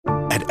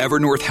At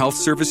Evernorth Health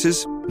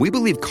Services, we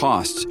believe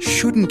costs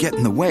shouldn't get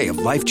in the way of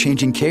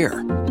life-changing care,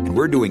 and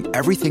we're doing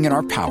everything in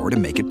our power to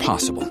make it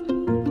possible.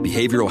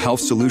 Behavioral health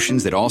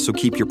solutions that also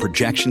keep your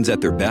projections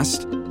at their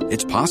best?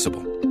 It's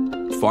possible.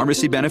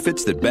 Pharmacy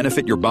benefits that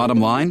benefit your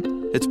bottom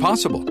line? It's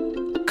possible.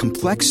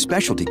 Complex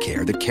specialty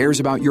care that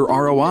cares about your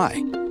ROI?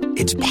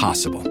 It's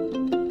possible.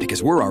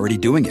 Because we're already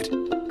doing it.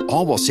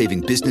 All while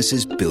saving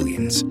businesses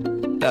billions.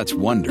 That's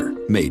Wonder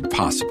made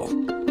possible.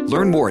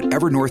 Learn more at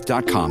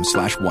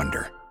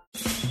evernorth.com/wonder.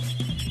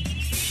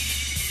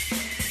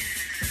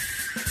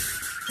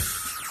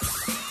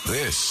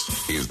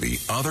 This is The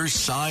Other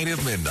Side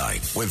of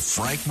Midnight with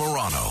Frank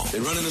Morano.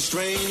 They're running a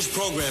strange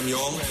program,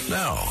 y'all.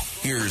 Now,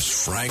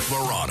 here's Frank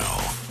Morano.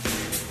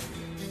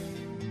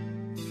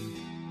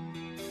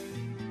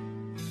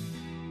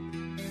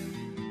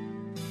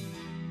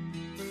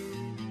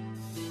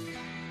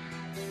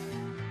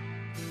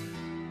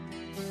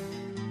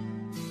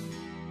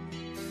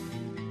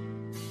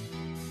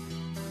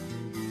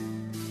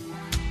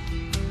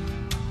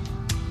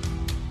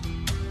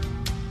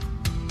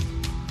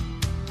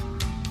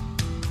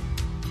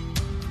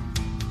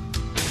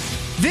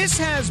 This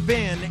has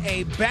been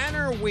a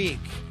banner week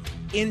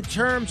in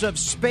terms of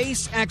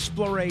space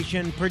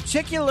exploration,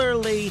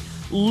 particularly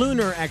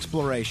lunar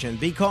exploration,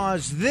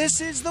 because this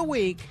is the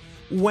week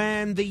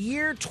when the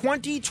year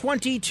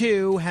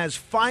 2022 has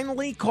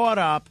finally caught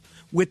up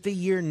with the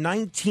year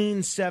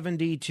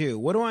 1972.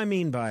 What do I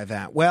mean by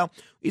that? Well,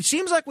 it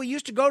seems like we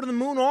used to go to the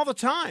moon all the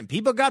time.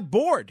 People got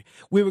bored.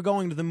 We were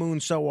going to the moon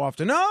so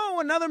often. Oh,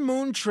 another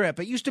moon trip.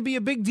 It used to be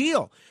a big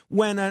deal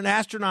when an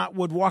astronaut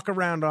would walk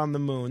around on the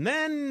moon.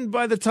 Then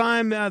by the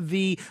time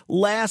the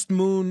last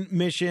moon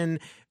mission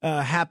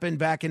happened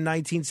back in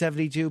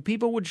 1972,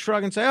 people would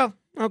shrug and say, oh,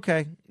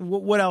 okay,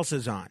 what else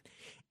is on?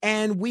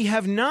 And we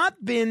have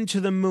not been to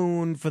the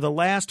moon for the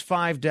last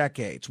 5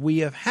 decades. We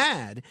have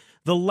had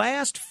the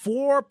last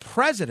 4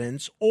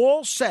 presidents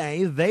all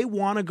say they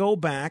want to go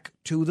back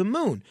to the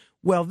moon.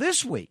 Well,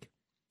 this week,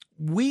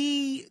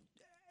 we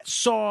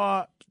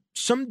saw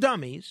some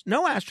dummies,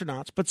 no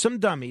astronauts, but some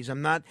dummies.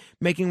 I'm not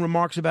making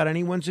remarks about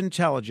anyone's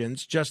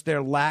intelligence, just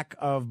their lack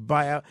of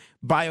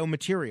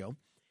biomaterial.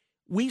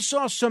 We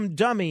saw some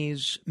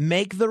dummies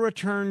make the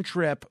return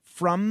trip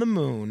from the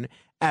moon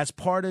as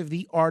part of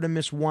the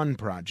Artemis 1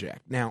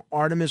 project. Now,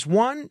 Artemis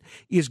 1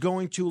 is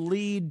going to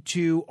lead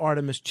to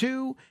Artemis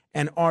 2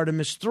 and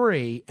Artemis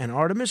 3, and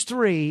Artemis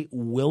 3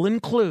 will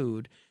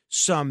include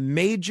some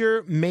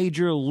major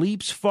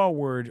leaps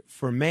forward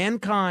for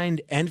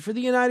mankind and for the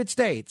United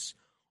States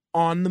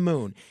on the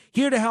moon.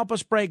 Here to help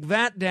us break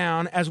that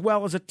down, as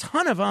well as a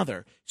ton of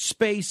other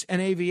space and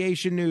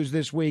aviation news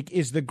this week,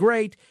 is the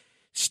great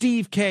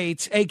Steve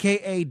Cates,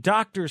 a.k.a.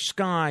 Dr.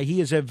 Sky. He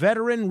is a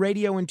veteran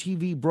radio and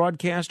TV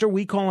broadcaster.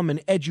 We call him an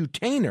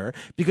Edu-Tainer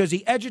because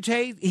he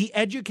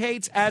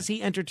educates as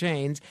he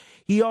entertains.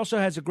 He also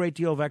has a great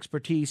deal of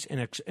expertise in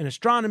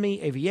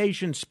astronomy,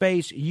 aviation,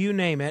 space, you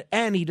name it.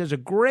 And he does a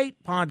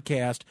great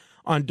podcast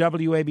on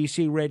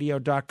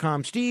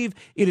WABCRadio.com. Steve,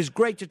 it is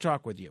great to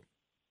talk with you.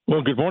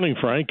 Well, good morning,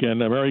 Frank, and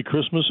Merry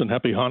Christmas and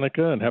Happy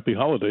Hanukkah and Happy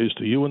Holidays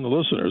to you and the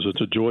listeners.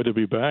 It's a joy to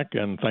be back,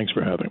 and thanks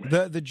for having me.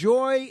 The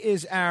joy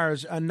is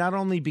ours, not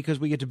only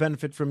because we get to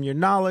benefit from your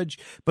knowledge,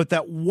 but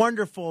that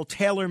wonderful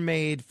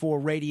tailor-made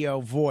for radio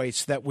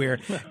voice that we're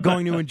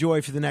going to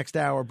enjoy for the next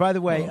hour. By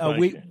the way,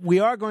 we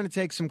are going to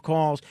take some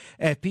calls.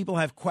 If people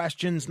have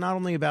questions, not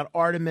only about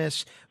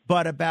Artemis,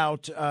 but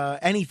about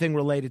anything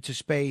related to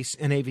space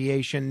and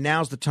aviation,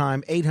 now's the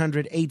time.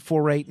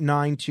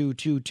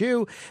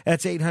 800-848-9222.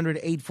 That's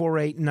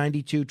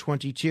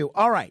 800-848-9222.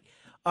 All right.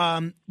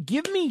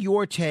 Give me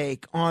your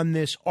take on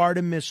this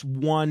Artemis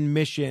 1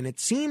 mission. It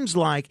seems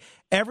like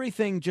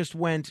everything just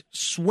went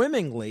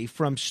swimmingly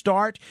from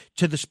start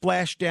to the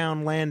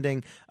splashdown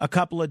landing a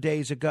couple of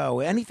days ago.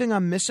 Anything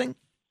I'm missing?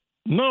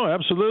 No,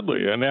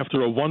 absolutely. And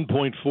after a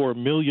 1.4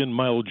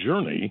 million-mile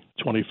journey,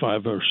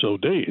 25 or so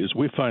days,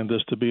 we find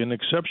this to be an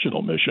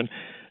exceptional mission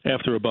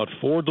after about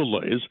 4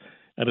 delays.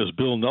 And as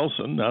Bill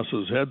Nelson,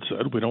 NASA's head,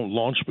 said, we don't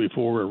launch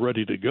before we're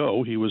ready to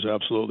go. He was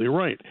absolutely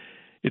right.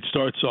 It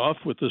starts off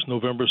with this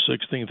November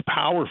 16th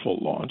powerful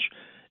launch,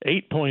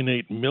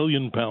 8.8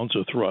 million pounds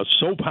of thrust.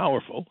 So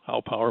powerful.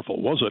 How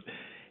powerful was it?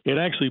 It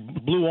actually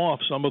blew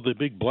off some of the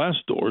big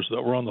blast doors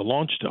that were on the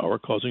launch tower,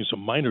 causing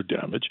some minor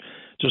damage.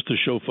 Just to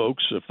show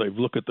folks, if they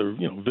look at their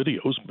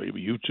videos, maybe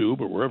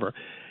YouTube or wherever,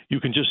 you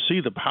can just see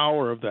the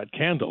power of that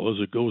candle as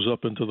it goes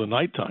up into the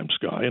nighttime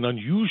sky. An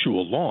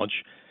unusual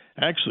launch.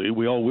 Actually,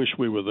 we all wish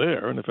we were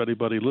there, and if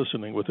anybody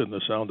listening within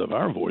the sound of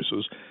our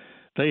voices,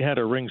 they had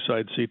a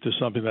ringside seat to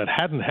something that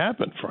hadn't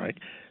happened, Frank,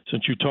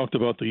 since you talked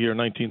about the year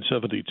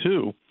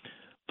 1972.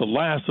 The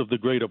last of the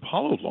great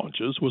Apollo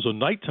launches was a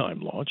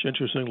nighttime launch,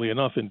 interestingly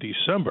enough, in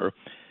December,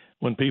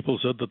 when people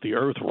said that the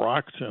Earth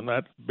rocked and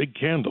that big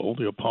candle,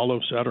 the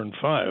Apollo Saturn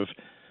V,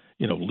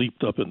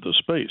 leaped up into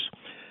space.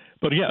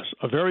 But yes,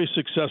 a very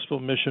successful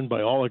mission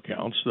by all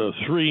accounts.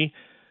 3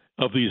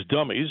 of these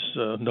dummies,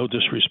 no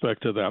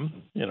disrespect to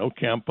them,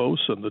 Campos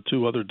and the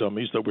 2 other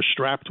dummies that were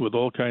strapped with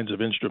all kinds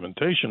of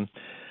instrumentation,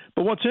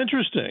 But what's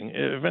interesting,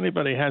 if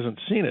anybody hasn't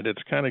seen it,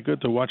 it's kind of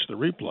good to watch the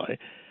replay.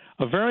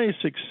 A very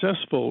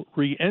successful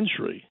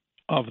re-entry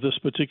of this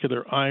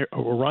particular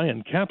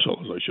Orion capsule,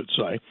 as I should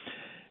say,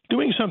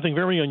 doing something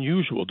very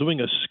unusual,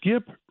 doing a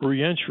skip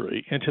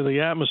re-entry into the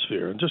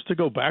atmosphere. And just to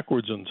go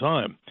backwards in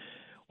time,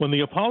 when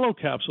the Apollo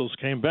capsules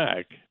came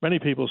back, many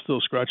people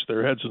still scratch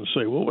their heads and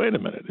say, well, wait a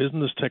minute,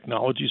 isn't this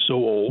technology so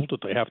old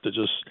that they have to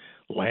just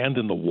land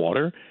in the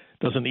water?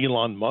 Doesn't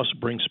Elon Musk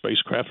bring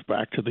spacecraft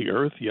back to the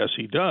Earth? Yes,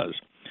 he does.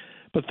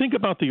 But think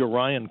about the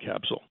Orion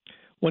capsule.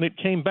 When it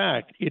came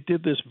back, it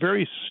did this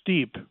very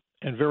steep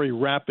and very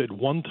rapid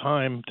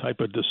one-time type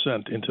of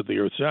descent into the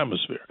Earth's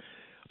atmosphere.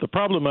 The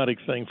problematic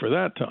thing for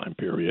that time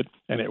period,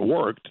 and it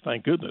worked,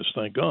 thank goodness,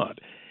 thank God,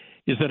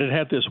 is that it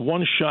had this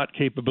one-shot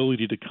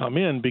capability to come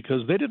in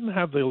because they didn't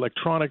have the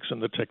electronics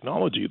and the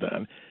technology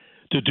then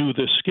to do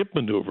this skip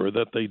maneuver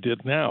that they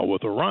did now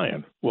with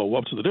Orion. Well,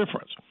 what's the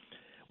difference?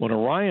 When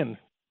Orion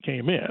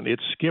came in, it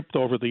skipped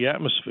over the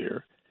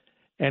atmosphere,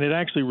 and it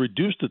actually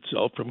reduced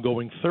itself from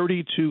going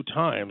 32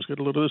 times, get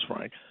a load of this,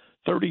 Frank,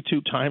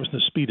 32 times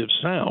the speed of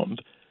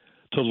sound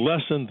to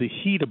lessen the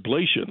heat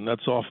ablation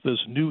that's off this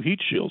new heat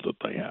shield that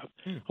they have.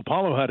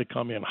 Apollo had to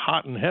come in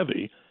hot and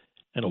heavy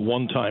and a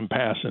one-time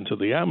pass into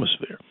the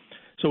atmosphere.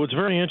 So it's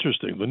very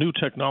interesting. The new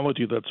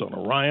technology that's on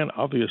Orion,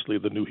 obviously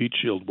the new heat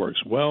shield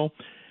works well,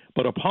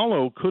 but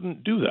Apollo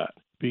couldn't do that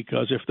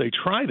because if they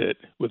tried it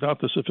without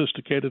the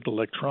sophisticated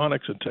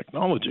electronics and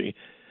technology,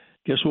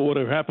 guess what would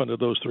have happened to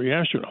those three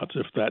astronauts?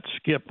 If that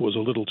skip was a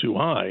little too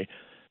high,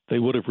 they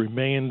would have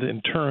remained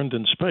interned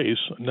in space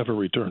and never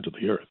returned to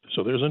the Earth.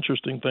 So there's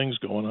interesting things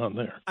going on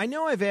there. I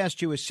know I've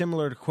asked you a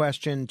similar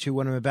question to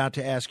what I'm about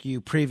to ask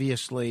you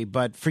previously,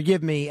 but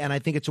forgive me, and I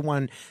think it's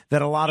one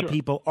that a lot of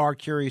people are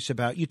curious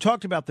about. You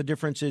talked about the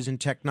differences in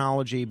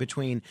technology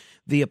between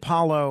the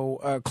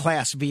Apollo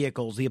class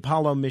vehicles, the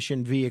Apollo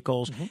mission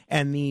vehicles,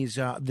 and these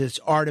this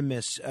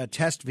Artemis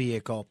test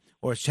vehicle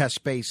or test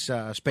space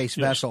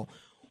vessel.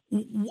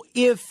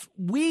 If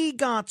we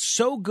got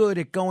so good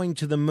at going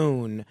to the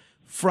moon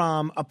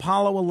from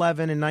Apollo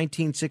 11 in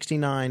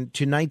 1969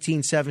 to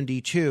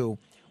 1972,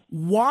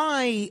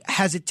 why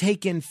has it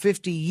taken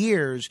 50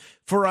 years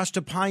for us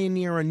to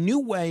pioneer a new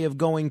way of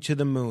going to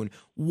the moon?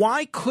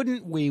 Why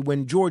couldn't we,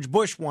 when George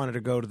Bush wanted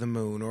to go to the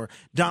moon or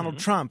Donald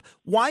Trump,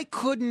 why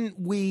couldn't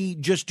we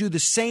just do the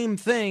same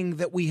thing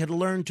that we had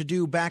learned to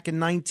do back in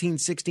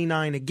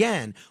 1969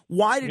 again?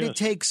 Why did it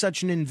take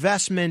such an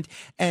investment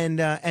and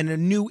a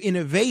new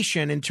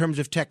innovation in terms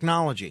of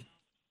technology?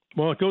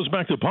 Well, it goes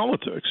back to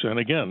politics. And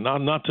again,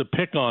 not to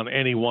pick on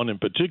anyone in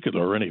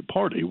particular or any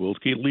party. We'll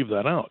leave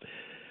that out.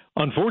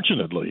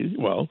 Unfortunately,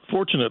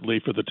 fortunately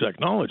for the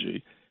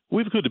technology,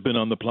 we could have been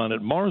on the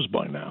planet Mars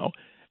by now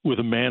with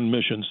manned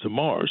missions to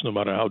Mars, no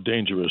matter how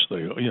dangerous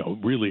they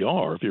really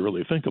are, if you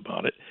really think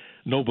about it.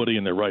 Nobody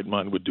in their right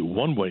mind would do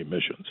one-way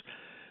missions.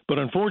 But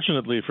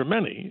unfortunately for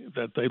many,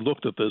 that they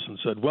looked at this and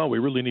said, well, we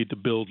really need to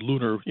build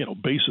lunar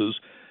bases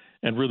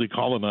and really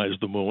colonize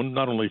the moon,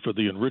 not only for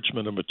the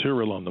enrichment of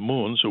material on the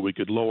moon so we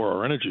could lower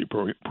our energy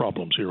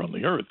problems here on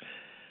the Earth.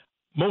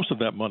 Most of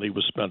that money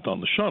was spent on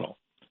the shuttle.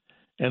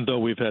 And though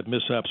we've had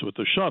mishaps with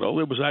the shuttle,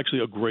 it was actually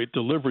a great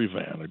delivery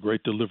van, a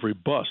great delivery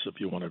bus, if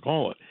you want to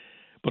call it.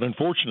 But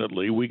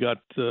unfortunately, we got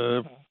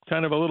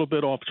kind of a little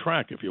bit off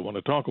track, if you want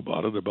to talk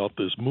about it, about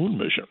this moon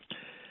mission.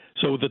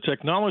 So the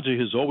technology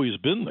has always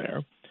been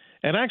there.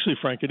 And actually,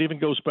 Frank, it even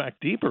goes back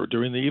deeper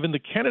during even the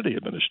Kennedy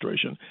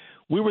administration.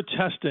 We were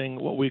testing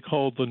what we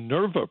called the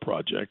NERVA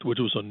project, which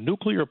was a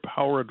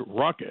nuclear-powered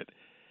rocket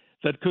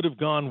that could have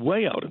gone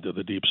way out into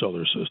the deep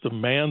solar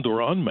system, manned or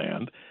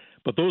unmanned.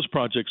 But those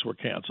projects were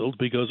canceled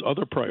because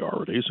other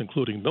priorities,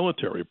 including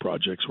military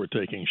projects, were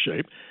taking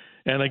shape.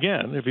 And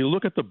again, if you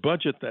look at the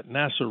budget that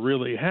NASA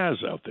really has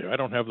out there, I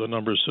don't have the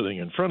numbers sitting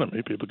in front of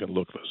me. People can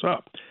look this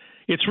up.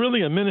 It's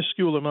really a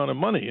minuscule amount of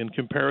money in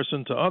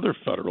comparison to other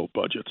federal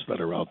budgets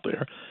that are out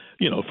there,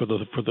 for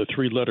the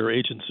three-letter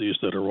agencies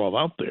that are all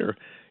out there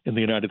in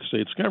the United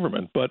States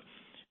government. But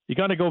you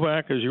got to go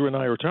back, as you and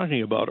I were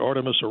talking about,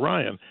 Artemis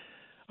Orion,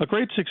 a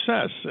great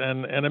success.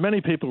 And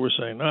many people were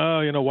saying,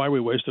 why are we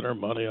wasting our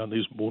money on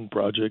these moon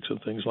projects and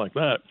things like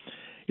that?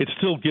 It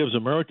still gives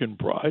American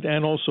pride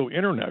and also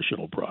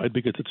international pride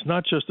because it's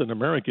not just an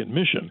American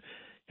mission.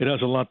 It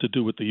has a lot to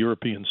do with the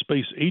European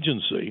Space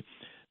Agency.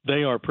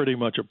 They are pretty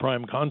much a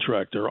prime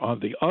contractor on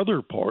the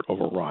other part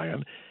of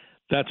Orion.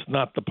 That's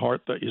not the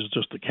part that is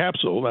just the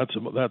capsule.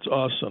 That's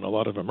us and a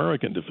lot of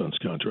American defense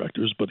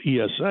contractors. But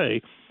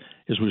ESA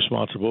is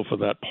responsible for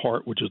that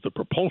part, which is the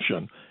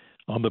propulsion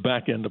on the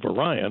back end of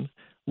Orion,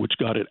 which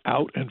got it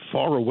out and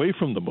far away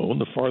from the moon,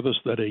 the farthest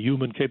that a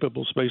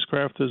human-capable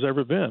spacecraft has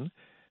ever been.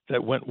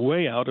 That went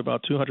way out,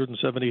 about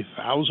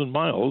 270,000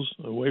 miles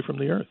away from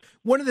the Earth.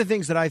 One of the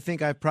things that I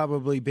think I've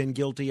probably been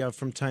guilty of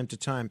from time to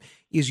time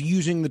is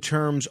using the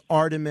terms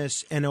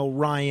Artemis and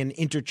Orion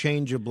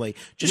interchangeably.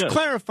 Just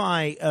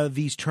clarify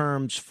these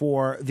terms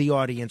for the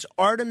audience.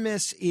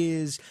 Artemis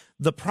is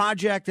the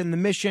project and the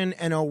mission,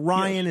 and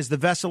Orion is the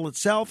vessel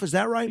itself. Is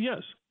that right?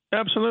 Yes.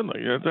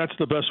 Absolutely. That's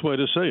the best way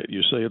to say it.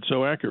 You say it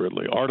so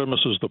accurately. Artemis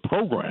is the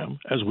program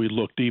as we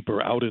look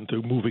deeper out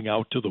into moving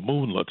out to the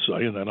moon, let's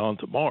say, and then on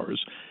to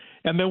Mars.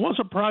 And there was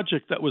a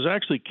project that was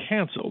actually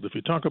canceled. If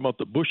you talk about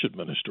the Bush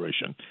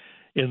administration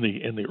in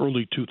the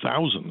early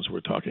 2000s, we're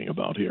talking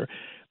about here,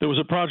 there was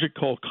a project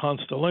called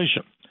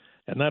Constellation.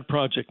 And that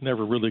project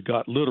never really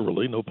got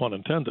literally, no pun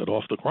intended,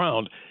 off the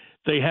ground.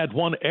 They had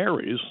one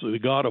Ares, the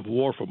god of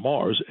war for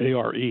Mars,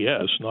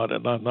 Ares, not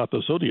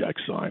the zodiac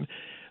sign,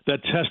 that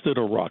tested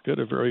a rocket,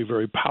 a very,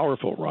 very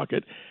powerful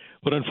rocket.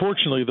 But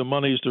unfortunately, the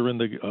monies during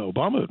the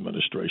Obama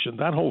administration,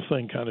 that whole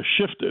thing kind of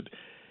shifted,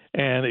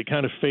 and it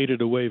kind of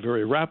faded away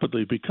very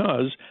rapidly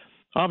because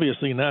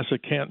obviously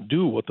NASA can't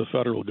do what the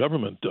federal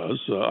government does,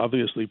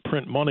 obviously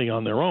print money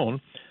on their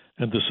own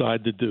and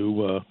decide to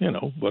do,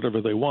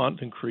 whatever they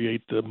want and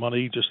create the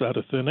money just out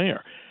of thin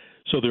air.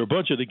 So their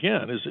budget,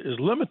 again, is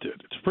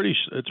limited.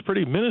 It's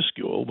pretty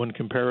minuscule when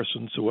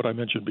comparison to what I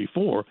mentioned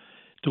before,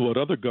 to what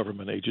other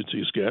government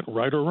agencies get,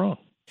 right or wrong.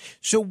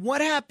 So what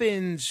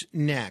happens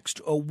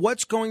next? Or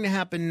what's going to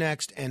happen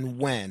next and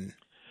when?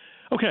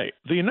 Okay,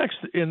 the next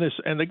in this,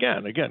 and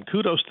again,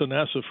 kudos to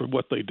NASA for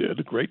what they did.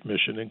 A great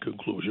mission in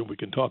conclusion. We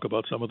can talk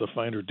about some of the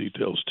finer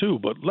details too,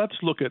 but let's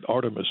look at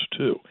Artemis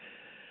 2.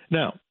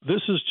 Now,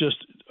 this is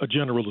just a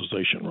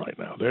generalization right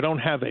now. They don't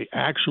have an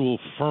actual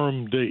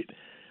firm date,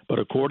 but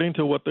according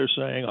to what they're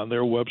saying on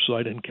their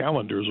website and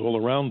calendars all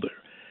around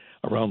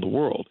the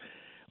world,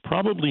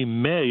 probably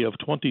May of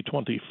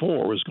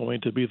 2024 is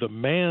going to be the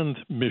manned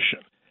mission.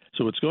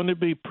 So it's going to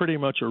be pretty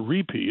much a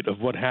repeat of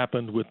what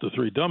happened with the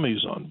 3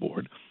 dummies on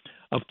board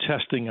of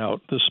testing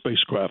out the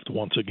spacecraft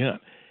once again.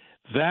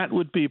 That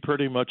would be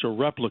pretty much a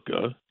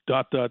replica, ...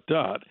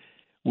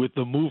 with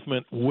the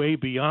movement way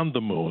beyond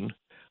the moon.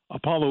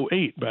 Apollo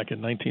 8 back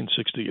in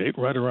 1968,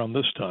 right around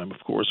this time, of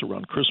course,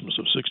 around Christmas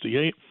of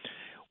 68,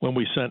 when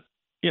we sent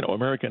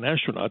American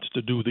astronauts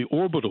to do the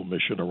orbital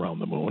mission around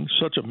the moon.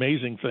 Such an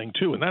amazing thing,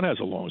 too, and that has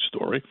a long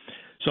story.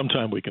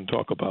 Sometime we can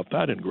talk about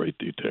that in great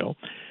detail.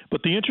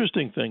 But the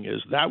interesting thing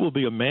is that will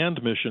be a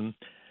manned mission,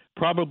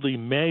 probably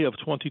May of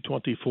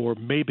 2024,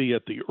 maybe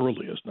at the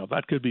earliest. Now,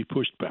 that could be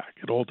pushed back.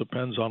 It all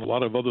depends on a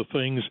lot of other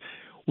things.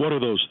 What are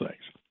those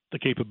things? The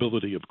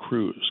capability of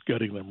crews,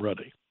 getting them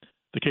ready.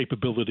 The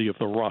capability of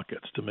the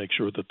rockets to make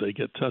sure that they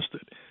get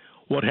tested.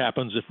 What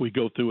happens if we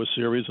go through a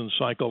series and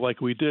cycle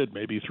like we did,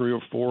 maybe 3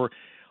 or 4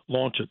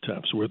 launch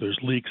attempts where there's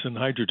leaks in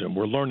hydrogen?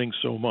 We're learning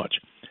so much.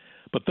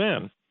 But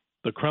then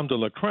the creme de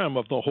la creme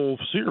of the whole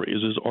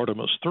series is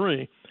Artemis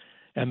 3,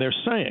 and they're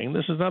saying,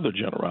 this is another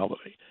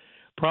generality,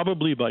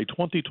 probably by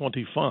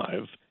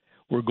 2025,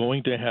 we're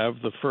going to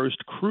have the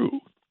first crew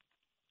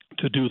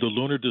to do the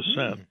lunar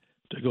descent,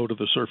 to go to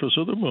the surface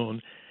of the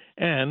moon,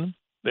 and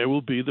there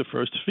will be the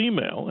first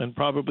female, and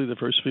probably the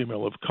first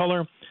female of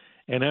color,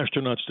 and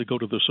astronauts to go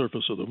to the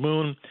surface of the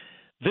moon.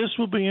 This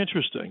will be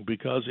interesting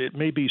because it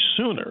may be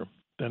sooner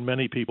than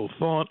many people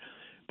thought,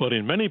 but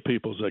in many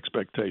people's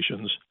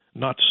expectations,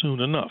 not soon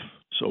enough.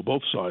 So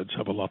both sides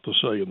have a lot to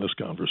say in this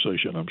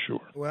conversation, I'm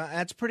sure. Well,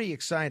 that's pretty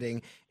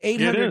exciting.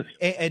 800,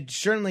 it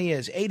certainly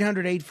is.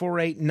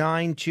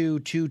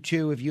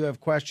 800-848-9222 if you have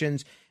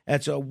questions.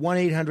 That's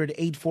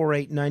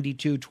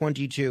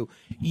 1-800-848-9222.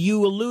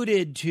 You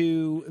alluded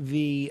to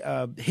the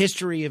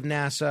history of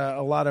NASA,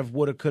 a lot of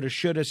woulda, coulda,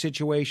 shoulda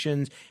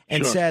situations,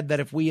 and said that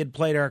if we had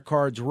played our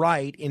cards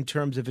right in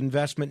terms of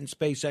investment in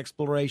space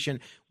exploration,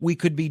 we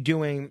could be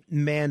doing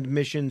manned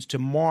missions to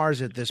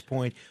Mars at this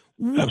point.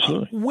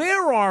 Absolutely.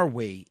 Where are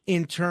we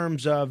in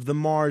terms of the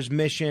Mars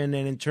mission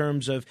and in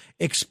terms of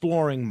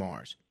exploring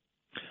Mars?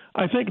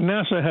 I think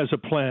NASA has a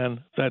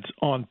plan that's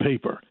on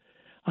paper.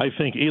 I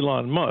think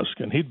Elon Musk,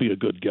 and he'd be a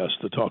good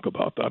guest to talk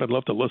about that. I'd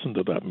love to listen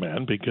to that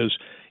man because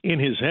in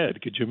his head,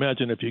 could you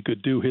imagine if you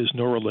could do his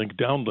Neuralink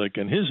downlink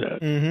in his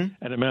head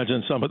and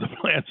imagine some of the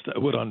plans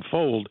that would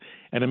unfold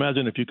and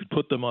imagine if you could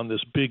put them on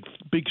this big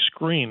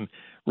screen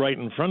right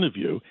in front of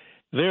you.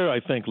 There, I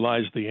think,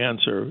 lies the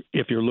answer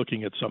if you're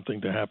looking at something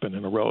to happen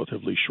in a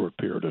relatively short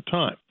period of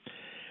time.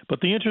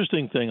 But the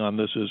interesting thing on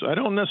this is I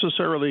don't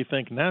necessarily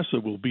think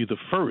NASA will be the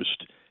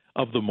first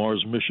of the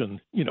Mars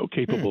mission,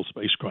 capable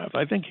spacecraft.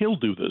 I think he'll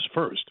do this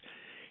first.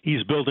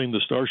 He's building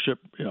the Starship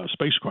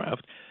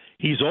spacecraft.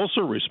 He's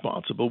also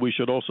responsible. We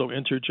should also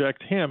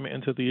interject him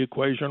into the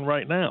equation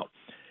right now.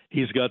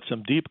 He's got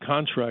some deep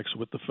contracts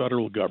with the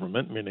federal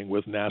government, meaning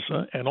with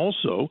NASA, and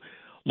also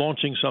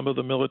launching some of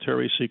the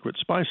military secret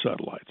spy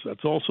satellites.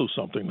 That's also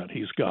something that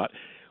he's got,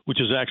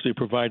 which is actually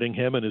providing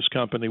him and his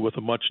company with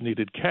a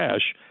much-needed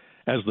cash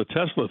as the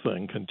Tesla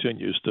thing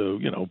continues to,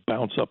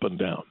 bounce up and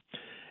down.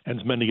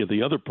 And many of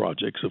the other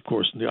projects, of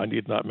course, I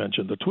need not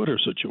mention the Twitter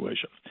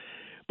situation.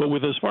 But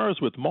as far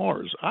as with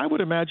Mars, I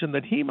would imagine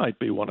that he might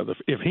be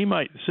he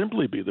might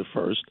simply be the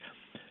first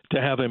to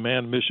have a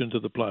manned mission to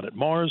the planet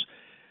Mars.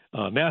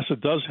 NASA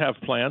does have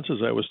plans,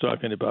 as I was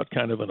talking about,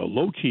 kind of in a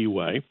low-key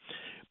way,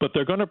 but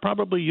they're going to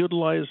probably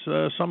utilize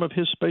some of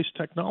his space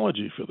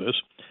technology for this.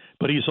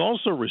 But he's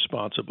also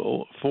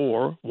responsible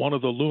for one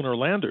of the lunar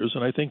landers,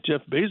 and I think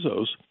Jeff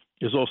Bezos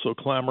is also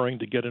clamoring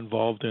to get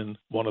involved in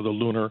one of the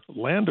lunar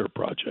lander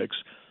projects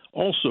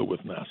also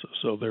with NASA.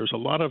 So there's a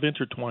lot of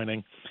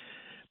intertwining.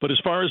 But as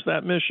far as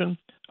that mission,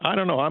 I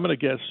don't know. I'm going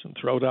to guess and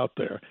throw it out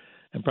there,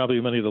 and probably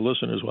many of the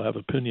listeners will have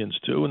opinions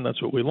too, and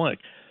that's what we like.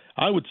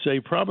 I would say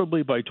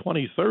probably by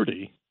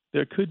 2030,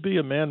 there could be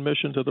a manned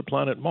mission to the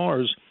planet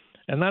Mars,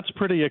 and that's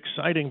pretty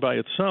exciting by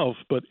itself.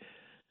 But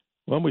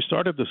when we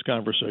started this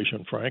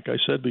conversation, Frank, I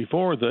said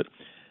before that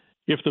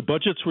if the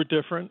budgets were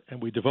different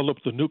and we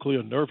developed the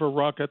nuclear Nerva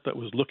rocket that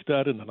was looked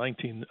at in the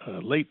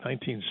late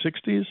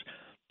 1960s,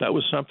 that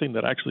was something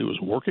that actually was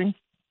working.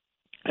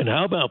 And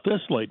how about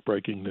this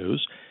late-breaking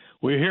news?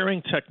 We're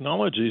hearing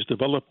technologies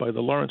developed by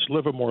the Lawrence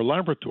Livermore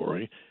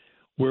Laboratory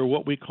where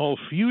what we call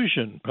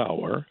fusion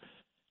power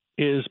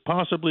is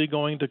possibly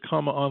going to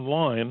come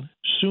online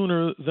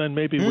sooner than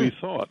maybe we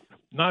thought,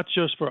 not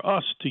just for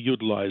us to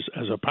utilize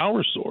as a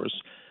power source,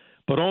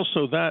 but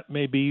also that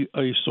may be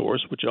a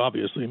source, which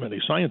obviously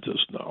many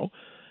scientists know,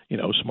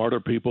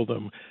 smarter people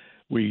than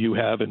you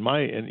have in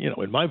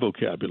my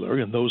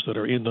vocabulary and those that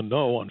are in the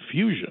know on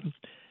fusion.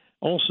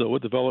 Also, a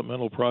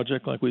developmental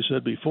project, like we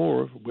said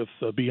before, with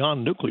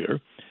Beyond Nuclear,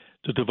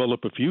 to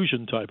develop a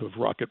fusion type of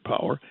rocket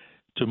power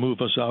to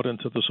move us out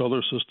into the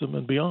solar system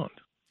and beyond.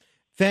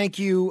 Thank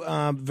you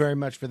very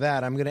much for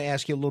that. I'm going to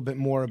ask you a little bit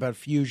more about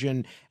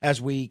fusion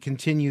as we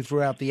continue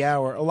throughout the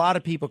hour. A lot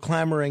of people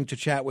clamoring to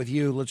chat with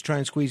you. Let's try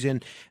and squeeze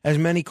in as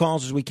many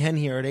calls as we can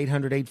here at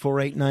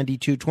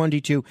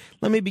 800-848-9222.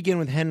 Let me begin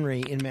with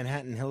Henry in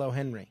Manhattan. Hello,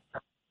 Henry.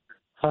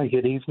 Hi,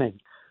 good evening.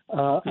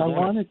 I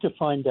wanted to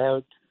find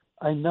out,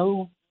 I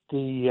know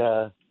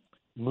the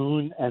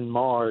Moon and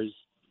Mars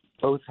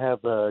both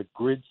have a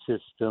grid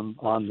system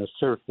on the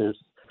surface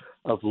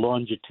of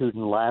longitude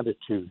and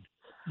latitude.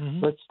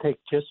 Mm-hmm. Let's take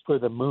just for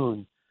the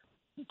Moon.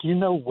 Do you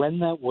know when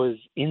that was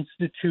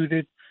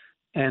instituted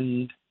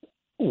and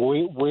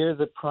where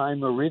the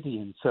prime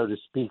meridian, so to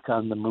speak,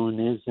 on the Moon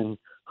is and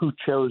who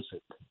chose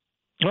it?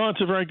 Well,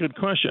 it's a very good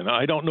question.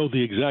 I don't know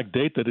the exact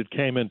date that it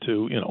came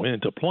into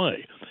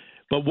play.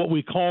 But what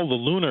we call the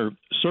lunar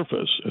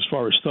surface, as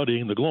far as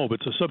studying the globe,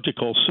 it's a subject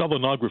called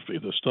selenography,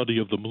 the study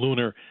of the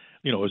lunar,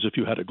 as if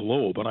you had a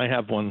globe. And I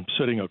have one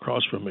sitting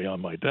across from me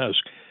on my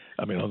desk,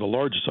 on the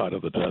large side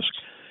of the desk.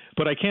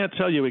 But I can't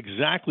tell you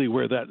exactly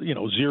where that,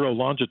 zero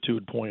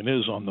longitude point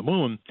is on the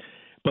Moon.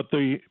 But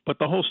the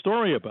whole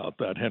story about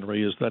that,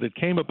 Henry, is that it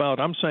came about,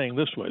 I'm saying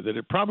this way, that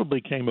it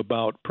probably came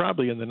about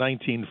in the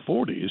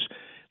 1940s.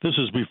 This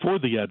is before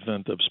the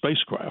advent of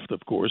spacecraft,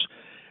 of course.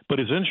 But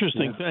it's an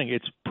interesting thing.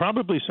 It's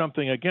probably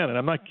something, again, and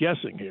I'm not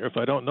guessing here. If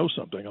I don't know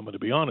something, I'm going to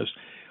be honest.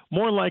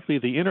 More likely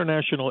the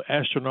International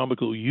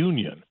Astronomical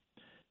Union.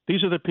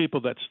 These are the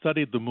people that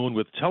studied the Moon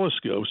with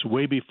telescopes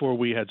way before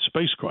we had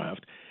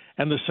spacecraft.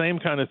 And the same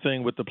kind of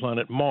thing with the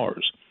planet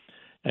Mars.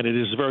 And it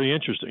is very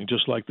interesting,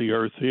 just like the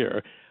Earth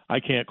here. I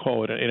can't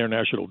call it an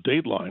international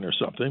dateline or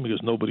something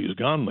because nobody's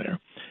gone there.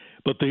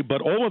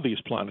 But all of these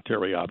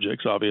planetary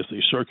objects,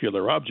 obviously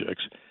circular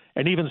objects,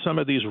 and even some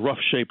of these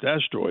rough-shaped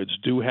asteroids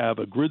do have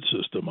a grid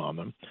system on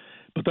them.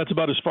 But that's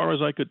about as far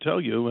as I could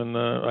tell you, and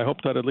I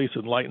hope that at least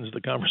enlightens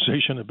the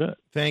conversation a bit.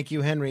 Thank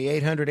you, Henry.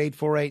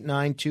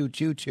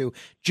 800-848-9222.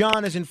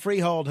 John is in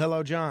Freehold.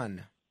 Hello,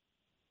 John.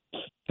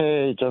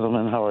 Hey,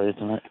 gentlemen. How are you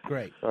tonight?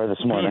 Great. Or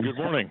this morning. Good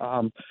morning.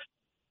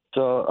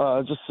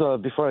 Just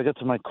before I get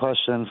to my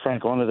question,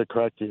 Frank, I wanted to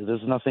correct you.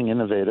 There's nothing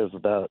innovative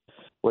about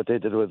what they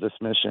did with this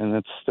mission.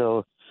 It's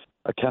still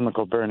a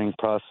chemical burning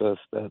process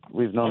that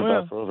we've known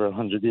about for over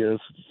 100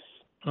 years.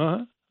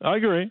 I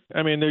agree.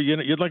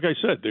 Like I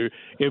said,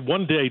 in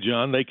one day,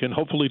 John, they can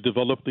hopefully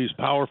develop these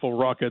powerful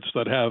rockets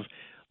that have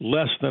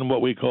less than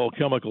what we call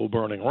chemical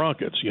burning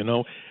rockets.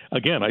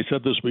 Again, I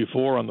said this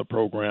before on the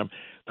program.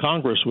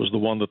 Congress was the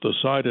one that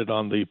decided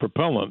on the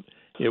propellant.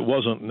 It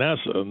wasn't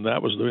NASA, and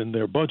that was in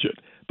their budget.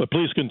 But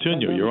please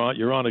continue. Mm-hmm.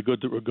 You're on a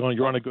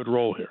good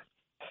roll here.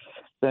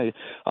 Thank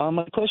you.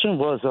 My question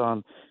was,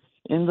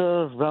 in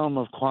the realm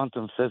of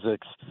quantum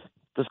physics,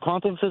 does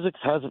quantum physics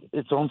have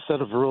its own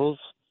set of rules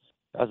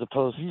as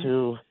opposed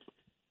to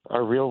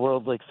our real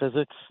world like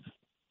physics?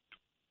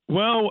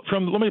 Well,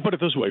 let me put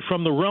it this way.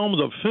 From the realms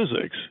of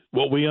physics,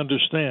 what we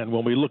understand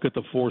when we look at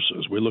the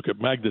forces, we look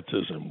at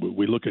magnetism,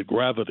 we look at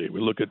gravity,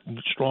 we look at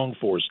strong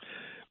force,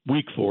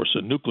 weak force,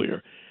 and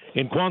nuclear.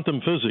 In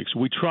quantum physics,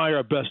 we try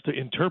our best to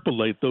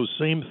interpolate those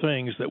same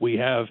things that we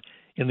have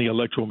in the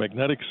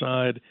electromagnetic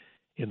side,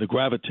 in the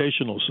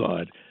gravitational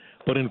side.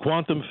 But in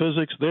quantum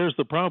physics, there's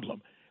the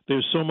problem.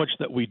 There's so much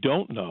that we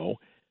don't know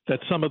that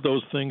some of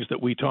those things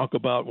that we talk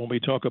about when we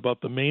talk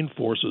about the main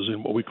forces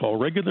in what we call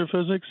regular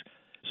physics,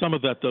 some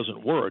of that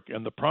doesn't work.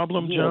 And the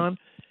problem, John,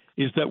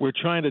 is that we're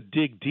trying to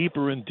dig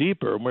deeper and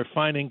deeper, and we're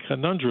finding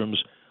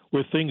conundrums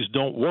where things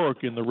don't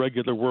work in the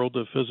regular world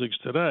of physics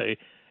today.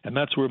 And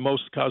that's where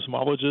most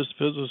cosmologists,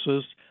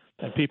 physicists,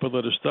 and people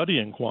that are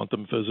studying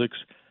quantum physics,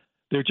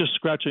 they're just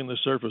scratching the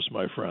surface,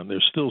 my friend.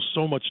 There's still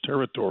so much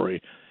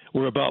territory.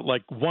 We're about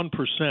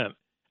 1%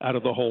 out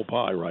of the whole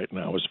pie right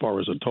now as far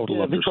as a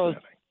total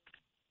understanding.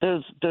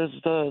 There's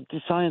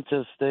the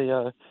scientists,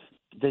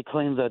 they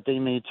claim that they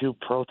made two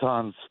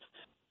protons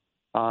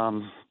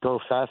go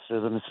faster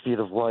than the speed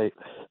of light.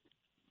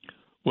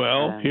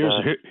 Well, And,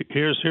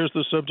 here's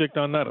the subject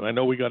on that, and I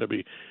know we got to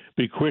be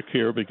quick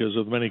here because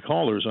of many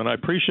callers, and I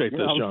appreciate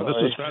this, John. sorry.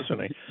 This is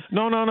fascinating.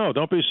 No,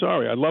 don't be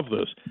sorry. I love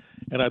this,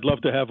 and I'd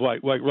love to have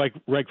like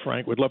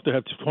Frank. We'd love to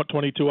have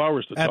 22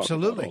 hours to talk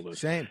about all this.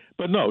 Same.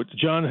 But no,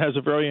 John has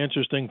a very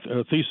interesting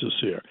thesis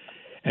here,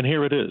 and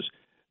here it is.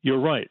 You're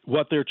right.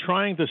 What they're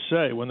trying to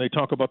say when they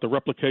talk about the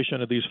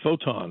replication of these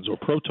photons or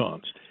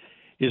protons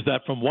is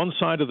that from one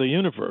side of the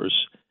universe,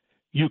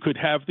 you could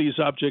have these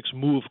objects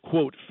move,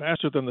 quote,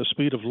 faster than the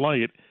speed of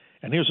light.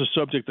 And here's a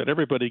subject that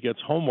everybody gets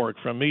homework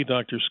from me,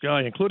 Dr.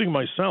 Sky, including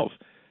myself,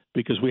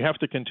 because we have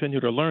to continue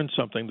to learn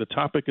something. The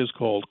topic is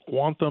called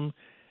quantum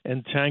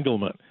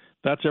entanglement.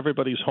 That's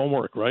everybody's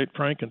homework, right,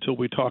 Frank, until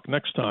we talk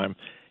next time,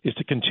 is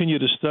to continue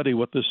to study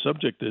what this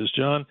subject is.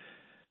 John,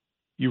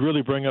 you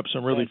really bring up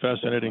some really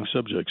fascinating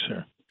subjects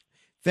here.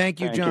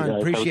 Thank you, John.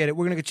 Appreciate it.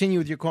 We're going to continue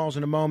with your calls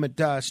in a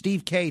moment.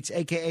 Steve Cates,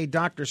 a.k.a.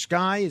 Dr.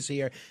 Sky, is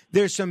here.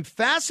 There's some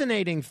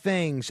fascinating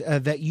things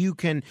that you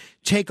can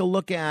take a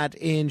look at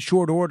in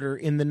short order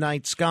in the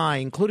night sky,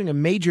 including a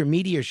major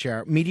meteor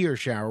shower.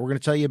 We're going to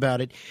tell you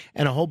about it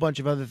and a whole bunch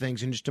of other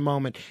things in just a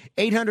moment.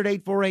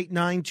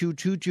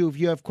 800-848-9222. If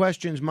you have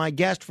questions, my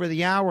guest for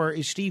the hour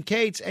is Steve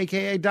Cates,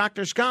 a.k.a.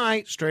 Dr.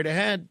 Sky. Straight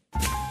ahead.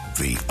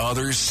 The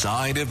Other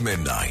Side of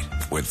Midnight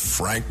with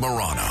Frank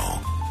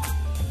Morano.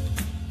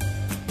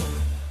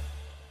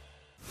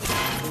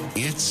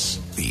 It's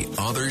The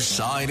Other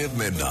Side of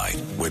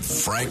Midnight with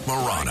Frank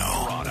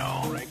Morano.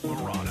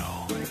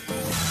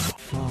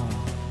 4,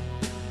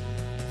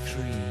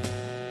 3,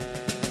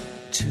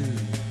 2,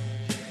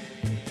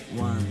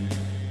 1.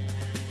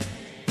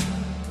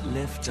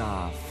 Lift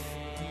off.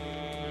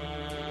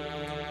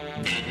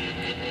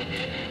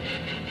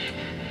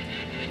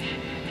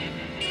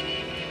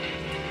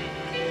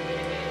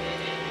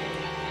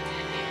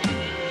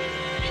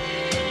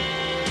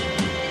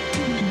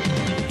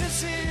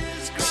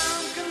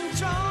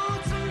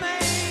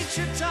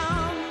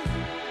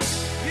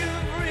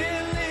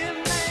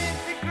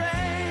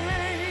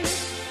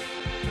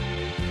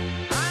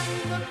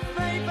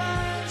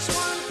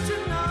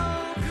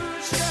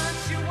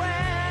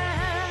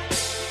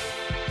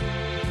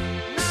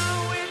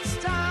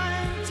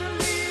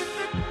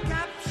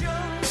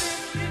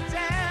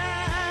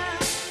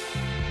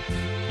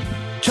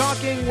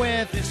 Talking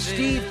with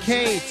Steve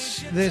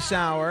Cates this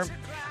hour,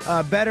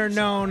 better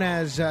known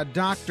as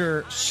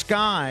Dr.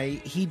 Sky.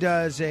 He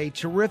does a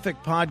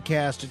terrific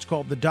podcast. It's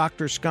called the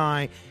Dr.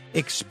 Sky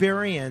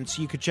Experience.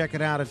 You could check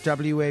it out at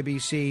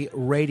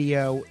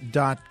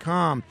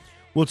wabcradio.com.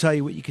 We'll tell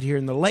you what you could hear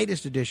in the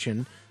latest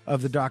edition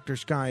of the Dr.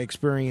 Sky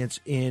Experience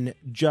in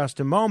just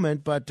a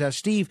moment. But,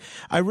 Steve,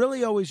 I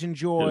really always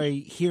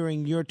enjoy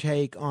hearing your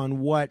take on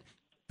what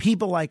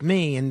people like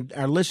me and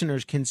our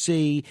listeners can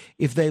see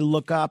if they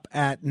look up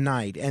at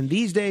night. And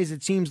these days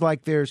it seems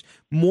like there's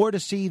more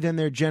to see than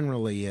there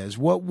generally is.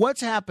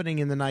 What's happening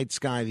in the night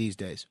sky these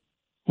days?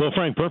 Well,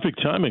 Frank,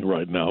 perfect timing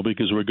right now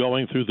because we're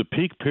going through the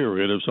peak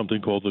period of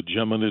something called the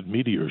Geminid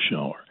meteor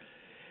shower.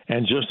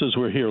 And just as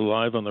we're here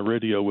live on the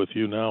radio with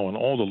you now and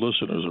all the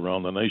listeners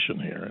around the nation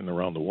here and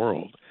around the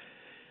world,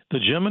 the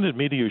Geminid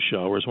meteor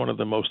shower is one of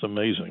the most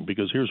amazing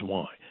because here's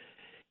why.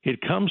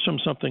 It comes from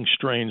something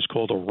strange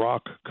called a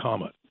rock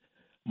comet.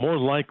 More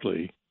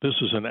likely,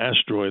 this is an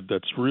asteroid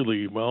that's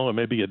really, well, it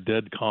may be a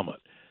dead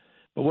comet.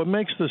 But what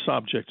makes this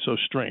object so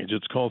strange,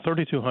 it's called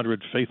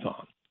 3200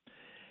 Phaethon.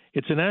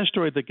 It's an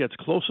asteroid that gets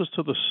closest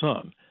to the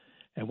sun,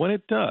 and when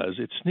it does,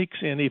 it sneaks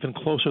in even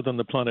closer than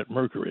the planet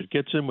Mercury. It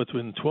gets in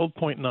within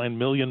 12.9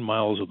 million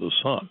miles of the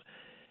sun.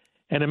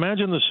 And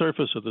imagine the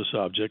surface of this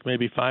object,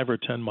 maybe 5 or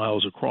 10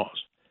 miles across.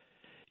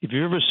 If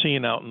you've ever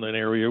seen out in an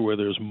area where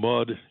there's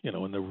mud,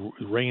 and the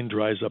rain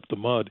dries up the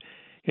mud,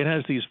 it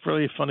has these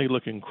very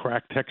funny-looking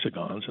cracked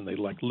hexagons, and they,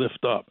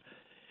 lift up.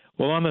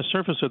 Well, on the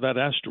surface of that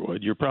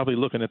asteroid, you're probably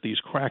looking at these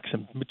cracks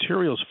and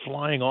materials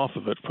flying off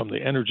of it from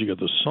the energy of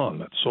the sun,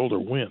 that solar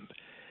wind.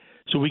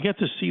 So we get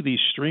to see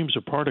these streams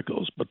of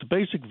particles, but the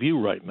basic view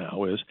right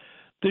now is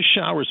this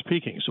shower is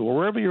peaking. So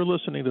wherever you're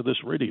listening to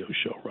this radio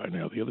show right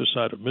now, The Other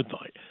Side of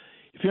Midnight,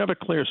 if you have a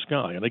clear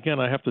sky, and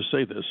again, I have to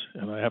say this,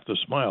 and I have to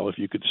smile if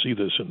you could see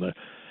this in the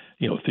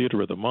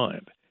theater of the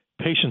mind.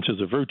 Patience is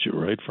a virtue,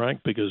 right,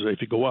 Frank? Because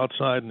if you go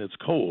outside and it's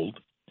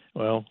cold,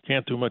 well,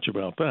 can't do much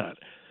about that.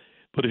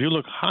 But if you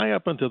look high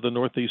up into the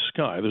northeast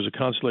sky, there's a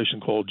constellation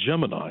called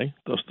Gemini,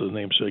 thus the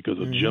namesake of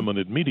the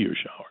Geminid meteor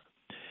shower.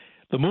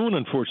 The moon,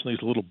 unfortunately,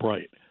 is a little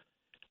bright.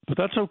 But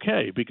that's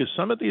okay, because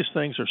some of these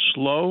things are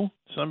slow,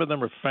 some of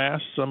them are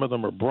fast, some of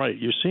them are bright.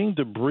 You're seeing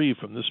debris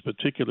from this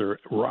particular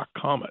rock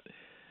comet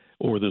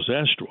or this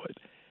asteroid.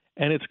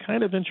 And it's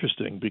kind of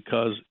interesting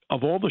because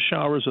of all the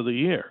showers of the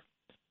year,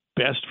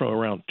 best from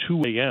around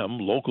 2 a.m.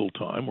 local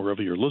time,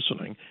 wherever you're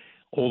listening,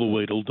 all the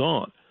way till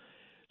dawn.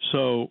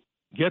 So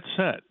get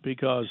set,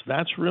 because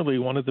that's really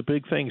one of the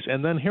big things.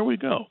 And then here we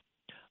go.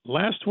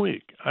 Last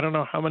week, I don't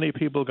know how many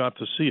people got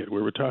to see it.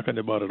 We were talking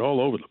about it all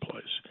over the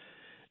place.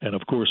 And,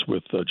 of course,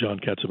 with John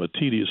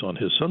Katzimatidis on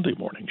his Sunday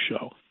morning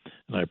show.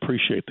 And I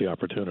appreciate the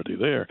opportunity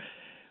there.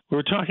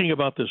 We're talking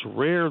about this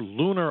rare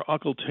lunar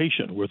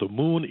occultation where the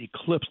moon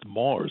eclipsed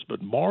Mars.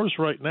 But Mars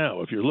right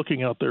now, if you're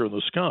looking out there in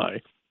the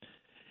sky,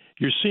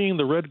 you're seeing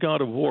the red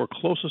god of war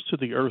closest to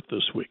the Earth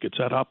this week. It's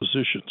at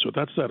opposition. So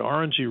that's that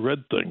orangey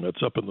red thing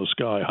that's up in the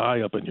sky,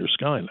 high up in your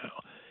sky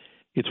now.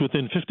 It's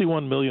within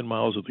 51 million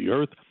miles of the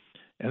Earth.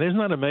 And isn't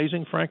that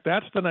amazing, Frank?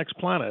 That's the next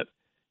planet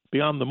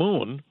beyond the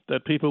moon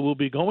that people will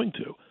be going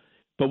to.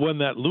 But when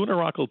that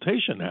lunar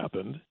occultation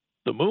happened,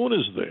 the moon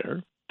is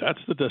there. That's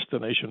the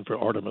destination for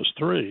Artemis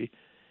 3.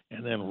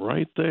 And then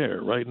right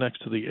there, right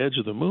next to the edge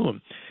of the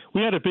moon,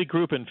 we had a big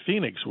group in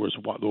Phoenix who were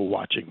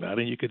watching that,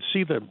 and you could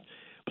see the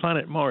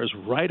planet Mars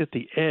right at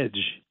the edge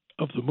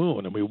of the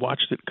moon, and we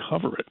watched it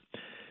cover it.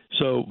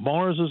 So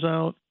Mars is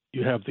out.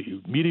 You have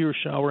the meteor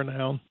shower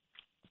now.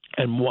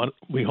 And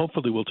we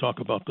hopefully will talk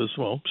about this,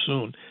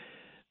 soon.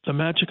 The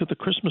magic of the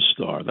Christmas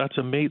star. That's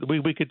amazing.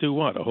 We could do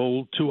a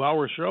whole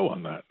 2-hour show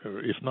on that, or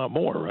if not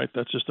more, right?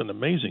 That's just an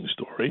amazing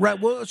story. Right.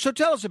 Well, so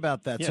tell us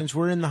about that, since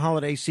we're in the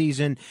holiday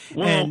season,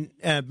 and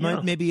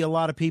maybe a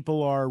lot of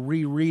people are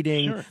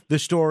rereading the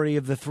story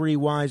of the three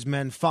wise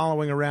men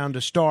following around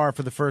a star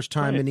for the first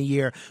time in a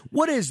year.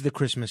 What is the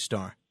Christmas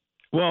star?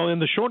 Well, in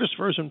the shortest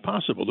version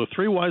possible, the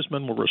three wise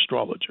men were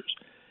astrologers.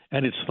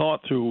 And it's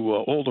thought through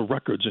all the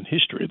records in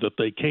history that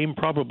they came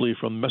probably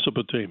from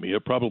Mesopotamia,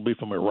 probably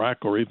from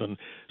Iraq, or even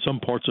some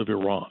parts of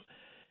Iran.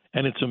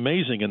 And it's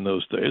amazing in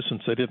those days,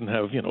 since they didn't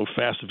have,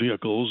 fast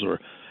vehicles or,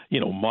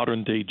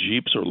 modern-day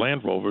Jeeps or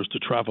Land Rovers to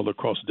travel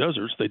across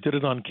deserts. They did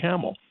it on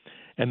camel.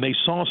 And they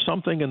saw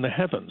something in the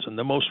heavens. And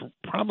the most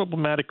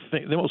problematic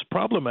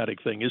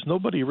thing is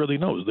nobody really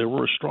knows. There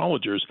were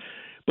astrologers.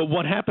 But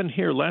what happened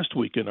here last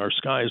week in our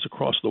skies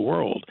across the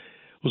world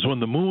was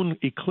when the moon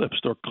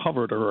eclipsed or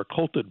covered or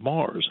occulted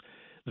Mars,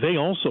 they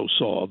also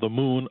saw the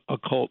moon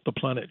occult the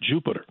planet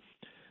Jupiter.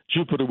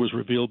 Jupiter was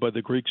revealed by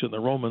the Greeks and the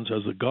Romans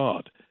as a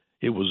god.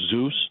 It was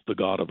Zeus, the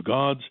god of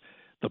gods,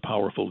 the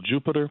powerful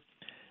Jupiter.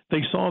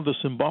 They saw the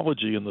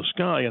symbology in the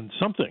sky and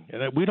something,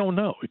 and we don't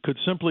know. It could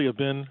simply have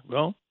been,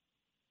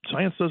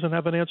 science doesn't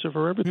have an answer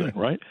for everything,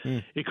 right?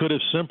 It could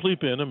have simply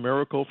been a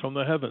miracle from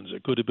the heavens.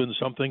 It could have been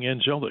something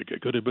angelic.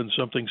 It could have been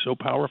something so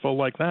powerful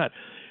like that.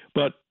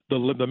 But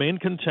the main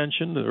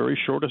contention, the very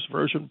shortest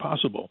version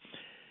possible,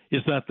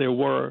 is that there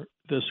were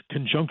this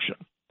conjunction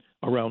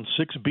around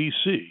 6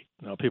 BC.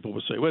 Now, people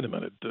would say, wait a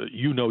minute,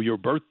 your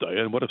birthday.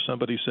 And what if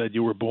somebody said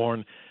you were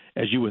born,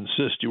 as you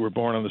insist, you were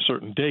born on a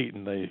certain date,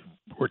 and they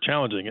were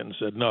challenging it and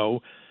said, no,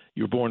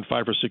 you were born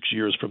 5 or 6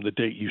 years from the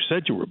date you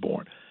said you were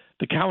born.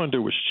 The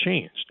calendar was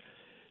changed.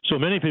 So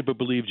many people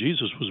believe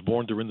Jesus was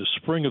born during the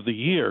spring of the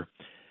year.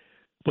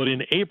 But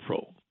in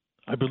April,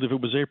 I believe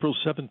it was April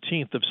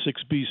 17th of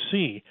 6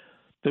 BC,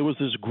 there was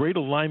this great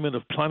alignment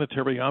of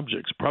planetary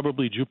objects,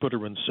 probably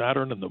Jupiter and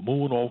Saturn and the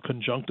moon all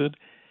conjuncted.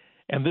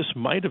 And this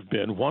might have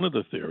been one of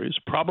the theories,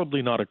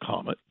 probably not a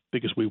comet,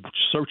 because we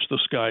searched the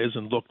skies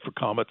and looked for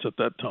comets at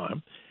that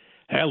time.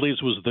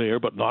 Halley's was there,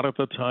 but not at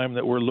the time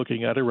that we're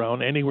looking at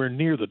around anywhere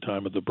near the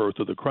time of the birth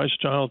of the Christ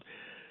child.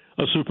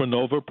 A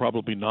supernova,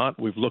 probably not.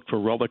 We've looked for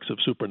relics of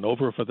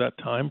supernova for that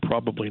time,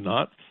 probably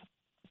not.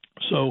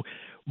 So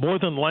more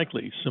than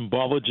likely,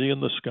 symbology in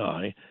the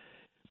sky,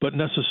 but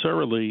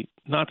necessarily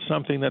not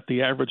something that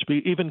the average,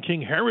 even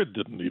King Herod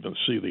didn't even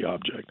see the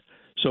object.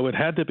 So it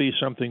had to be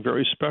something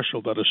very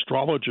special that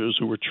astrologers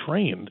who were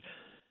trained,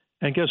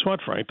 and guess what,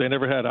 Frank? They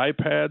never had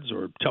iPads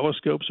or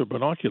telescopes or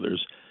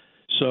binoculars.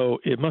 So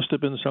it must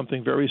have been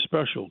something very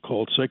special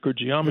called sacred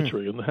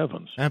geometry in the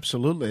heavens.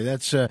 Absolutely.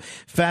 That's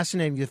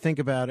fascinating to think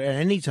about at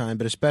any time,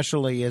 but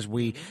especially as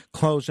we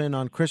close in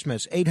on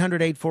Christmas.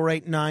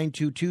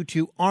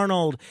 800-848-9222.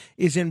 Arnold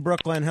is in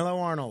Brooklyn. Hello,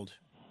 Arnold.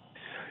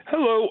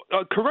 Hello.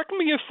 Correct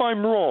me if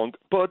I'm wrong,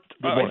 but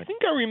I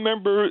think I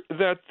remember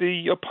that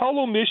the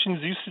Apollo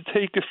missions used to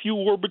take a few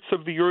orbits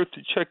of the Earth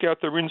to check out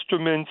their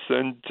instruments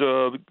and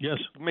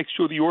make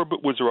sure the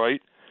orbit was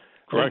right.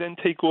 Correct. And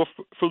then take off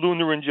for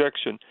lunar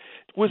injection.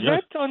 Was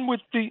that done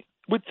with the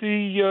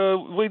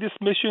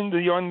latest mission,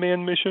 the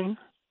unmanned mission?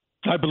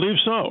 I believe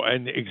so,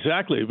 and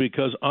exactly,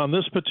 because on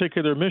this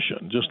particular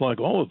mission, just like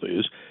all of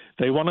these,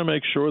 they want to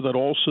make sure that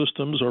all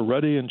systems are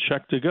ready and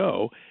checked to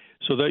go.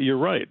 So that you're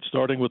right.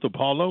 Starting with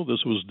Apollo,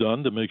 this was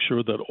done to make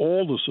sure that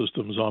all the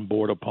systems on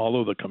board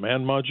Apollo, the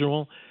command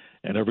module,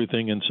 and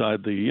everything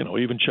inside the,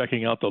 even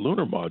checking out the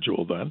lunar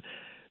module then.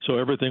 So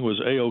everything was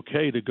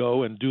A-OK to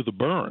go and do the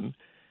burn,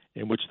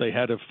 in which they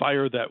had to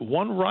fire that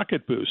one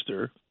rocket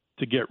booster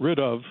to get rid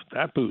of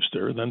that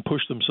booster and then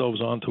push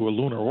themselves onto a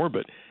lunar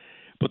orbit.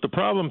 But the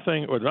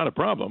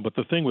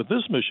the thing with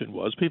this mission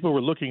was people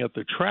were looking at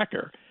the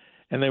tracker,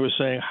 and they were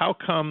saying, how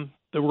come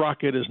the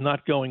rocket is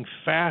not going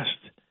fast?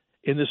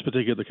 In this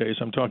particular case,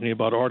 I'm talking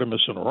about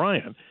Artemis and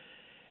Orion.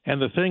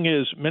 And the thing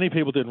is, many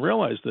people didn't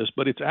realize this,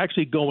 but it's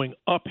actually going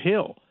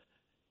uphill.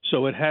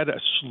 So it had a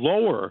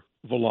slower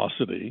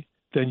velocity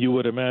than you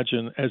would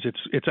imagine, as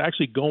it's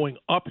actually going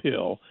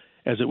uphill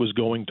as it was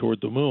going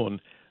toward the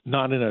moon,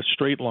 not in a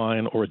straight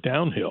line or a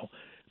downhill.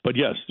 But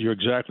yes, you're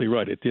exactly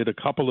right. It did a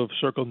couple of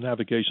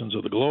circumnavigations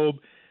of the globe,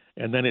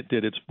 and then it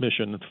did its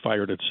mission and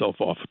fired itself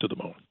off to the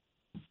moon.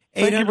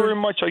 Thank you very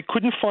much. I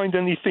couldn't find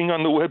anything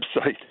on the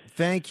website.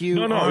 Thank you,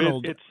 No,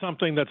 Arnold. it's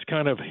something that's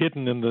kind of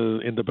hidden in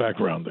the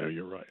background there.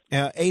 You're right.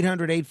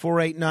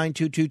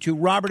 800-848-9222.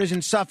 Robert is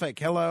in Suffolk.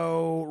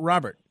 Hello,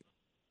 Robert.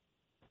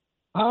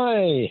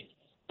 Hi.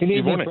 Good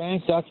evening, morning.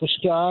 Frank, Dr.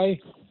 Sky.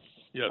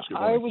 Yes, good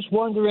morning. I was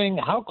wondering,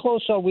 how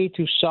close are we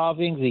to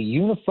solving the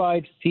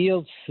unified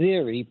field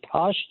theory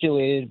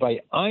postulated by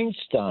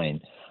Einstein?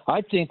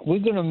 I think we're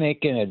going to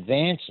make an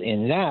advance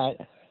in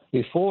that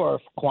before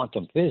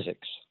quantum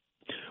physics.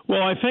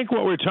 Well, I think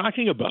what we're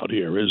talking about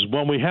here is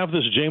when we have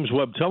this James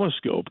Webb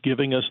Telescope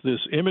giving us this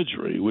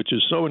imagery, which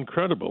is so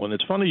incredible. And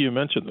it's funny you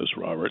mentioned this,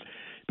 Robert,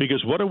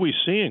 because what are we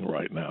seeing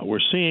right now? We're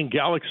seeing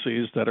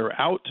galaxies that are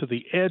out to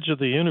the edge of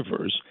the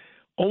universe,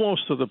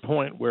 almost to the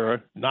point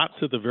where not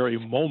to the very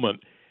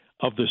moment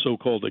of the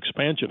so-called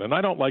expansion. And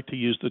I don't like to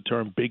use the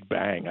term Big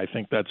Bang. I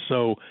think that's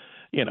so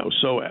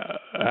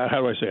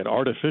how do I say it,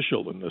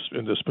 artificial in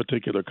this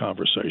particular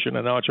conversation.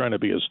 And now I'm trying to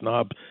be a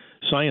snob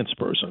science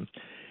person.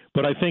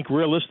 But I think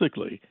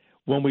realistically,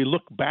 when we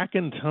look back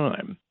in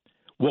time,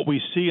 what we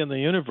see in the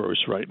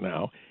universe right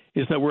now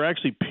is that we're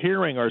actually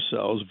peering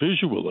ourselves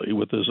visually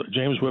with this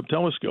James Webb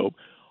Telescope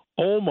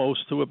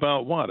almost to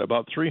about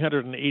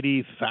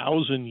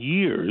 380,000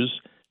 years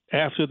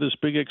after this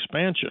big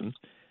expansion.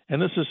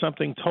 And this is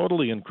something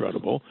totally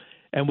incredible.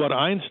 And what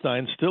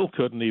Einstein still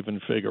couldn't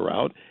even figure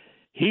out,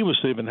 he was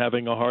even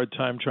having a hard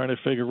time trying to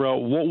figure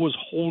out what was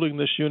holding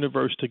this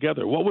universe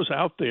together, what was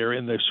out there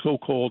in the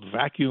so-called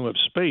vacuum of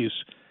space.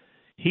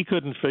 He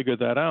couldn't figure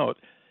that out.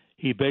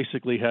 He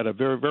basically had a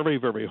very, very,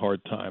 very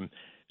hard time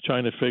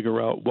trying to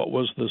figure out what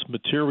was this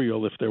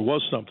material, if there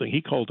was something.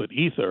 He called it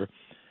ether,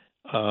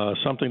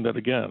 something that,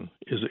 again,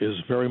 is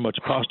very much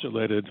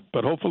postulated.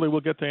 But hopefully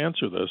we'll get to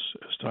answer this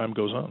as time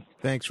goes on.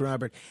 Thanks,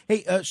 Robert.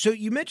 Hey, so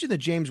you mentioned the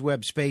James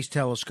Webb Space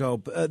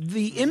Telescope.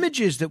 The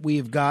images that we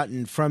have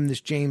gotten from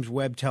this James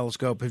Webb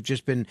Telescope have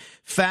just been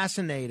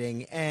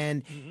fascinating.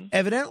 And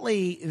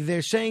evidently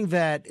they're saying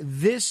that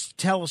this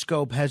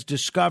telescope has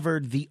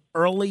discovered the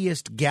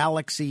earliest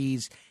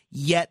galaxies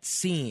yet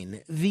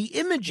seen. The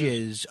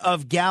images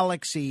of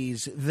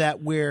galaxies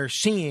that we're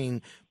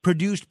seeing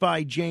produced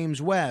by James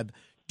Webb,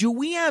 do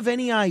we have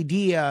any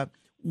idea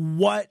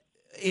what,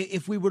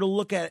 if we were to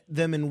look at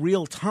them in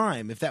real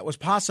time, if that was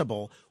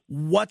possible,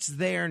 what's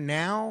there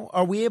now?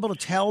 Are we able to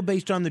tell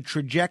based on the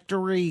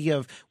trajectory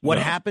of what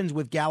happens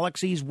with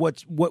galaxies,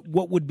 what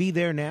would be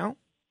there now?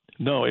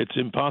 No, it's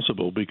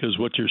impossible, because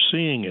what you're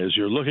seeing is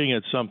you're looking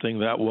at something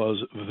that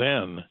was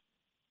then,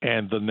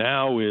 and the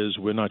now is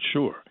we're not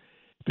sure,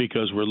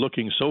 because we're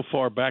looking so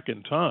far back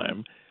in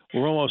time,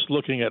 we're almost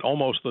looking at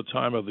almost the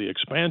time of the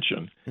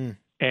expansion.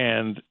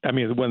 And I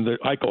mean,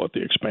 I call it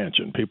the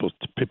expansion, people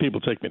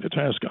take me to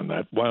task on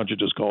that. Why don't you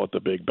just call it the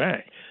Big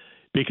Bang?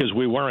 Because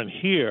we weren't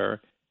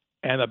here,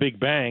 and the Big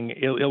Bang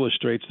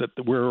illustrates that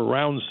we're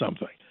around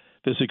something.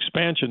 This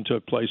expansion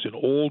took place in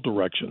all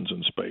directions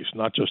in space,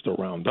 not just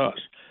around us.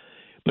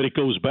 But it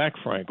goes back,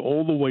 Frank,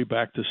 all the way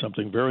back to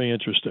something very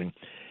interesting.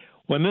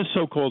 When this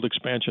so-called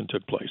expansion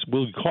took place,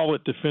 we'll call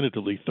it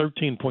definitively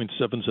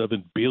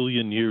 13.77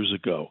 billion years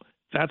ago.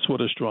 That's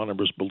what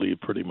astronomers believe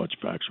pretty much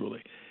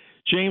factually.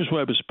 James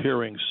Webb is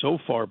peering so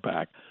far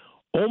back,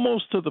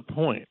 almost to the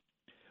point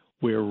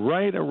where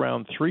right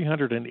around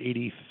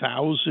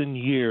 380,000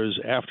 years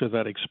after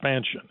that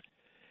expansion,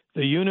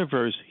 the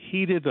universe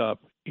heated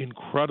up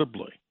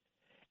incredibly.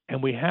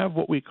 And we have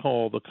what we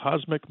call the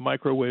cosmic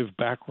microwave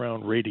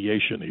background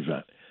radiation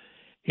event.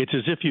 It's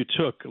as if you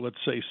took, let's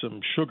say,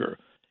 some sugar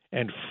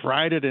and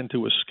fried it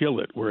into a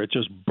skillet where it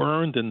just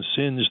burned and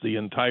singed the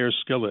entire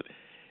skillet.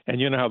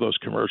 And you know how those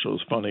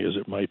commercials, funny as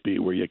it might be,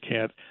 where you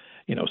can't,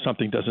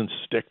 something doesn't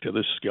stick to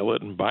this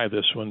skillet and buy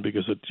this one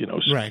because it,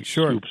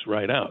 scoops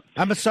right out.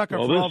 I'm a sucker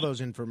for all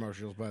those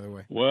infomercials, by the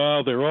way.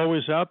 Well, they're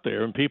always out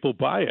there and people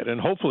buy it, and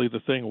hopefully the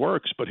thing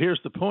works. But here's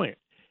the point.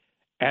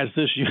 As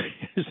this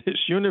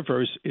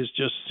universe is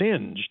just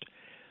singed,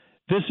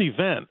 this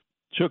event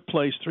took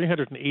place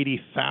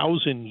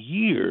 380,000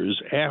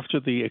 years after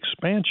the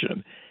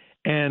expansion.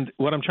 And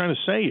what I'm trying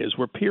to say is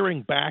we're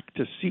peering back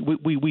to see,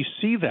 we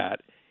see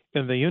that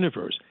in the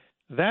universe.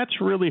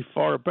 That's really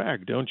far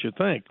back, don't you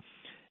think?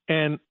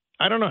 And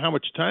I don't know how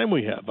much time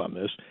we have on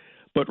this,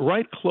 but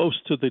right close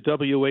to the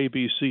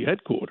WABC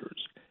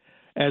headquarters,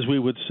 as we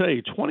would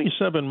say,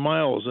 27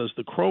 miles as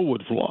the crow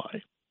would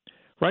fly,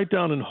 right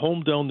down in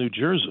Holmdel, New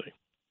Jersey,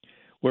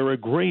 where a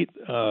great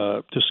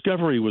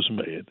discovery was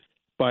made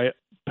by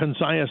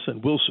Penzias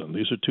and Wilson.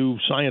 These are two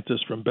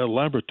scientists from Bell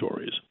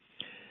Laboratories.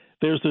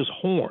 There's this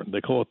horn.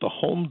 They call it the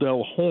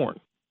Holmdel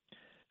horn.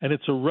 And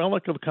it's a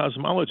relic of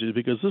cosmology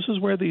because this is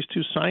where these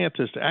two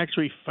scientists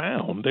actually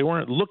found, they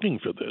weren't looking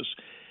for this,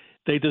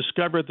 they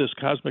discovered this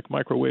cosmic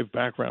microwave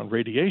background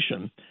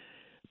radiation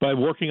by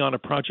working on a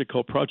project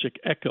called Project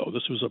Echo.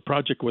 This was a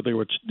project where they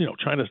were,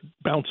 trying to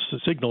bounce the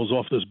signals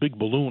off this big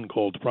balloon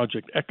called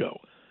Project Echo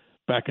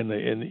back in the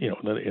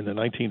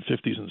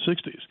 1950s and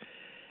 60s.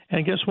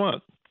 And guess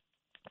what?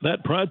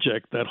 That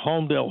project, that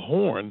Holmdel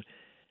horn,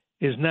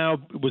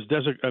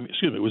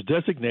 was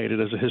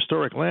designated as a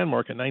historic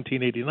landmark in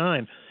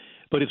 1989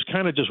 but it's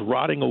kind of just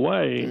rotting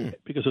away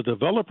because a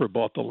developer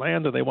bought the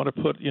land and they want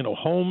to put,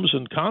 homes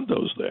and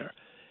condos there.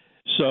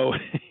 So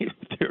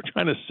they're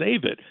trying to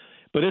save it.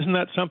 But isn't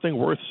that something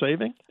worth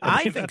saving?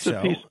 I think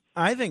so.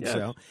 I think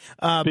so.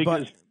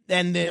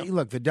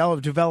 Look, the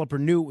developer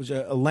knew it was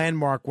a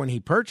landmark when he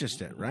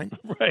purchased it, right?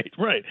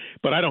 Right.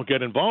 But I don't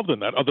get involved in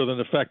that other than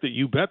the fact that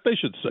you bet they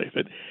should save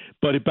it.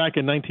 But back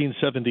in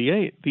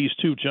 1978, these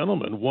two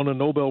gentlemen won a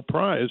Nobel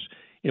Prize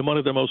in one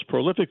of the most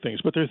prolific things.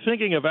 But they're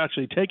thinking of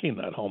actually taking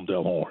that home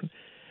del Horn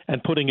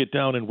and putting it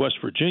down in West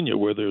Virginia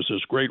where there's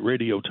this great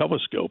radio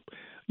telescope,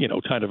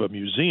 kind of a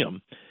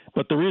museum.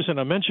 But the reason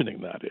I'm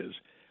mentioning that is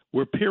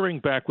we're peering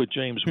back with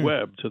James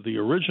Webb to the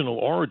original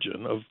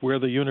origin of where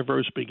the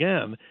universe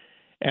began.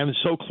 And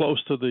so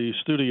close to the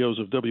studios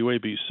of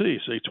WABC,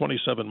 say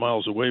 27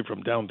 miles away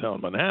from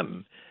downtown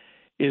Manhattan,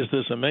 is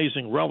this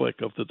amazing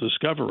relic of the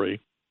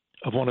discovery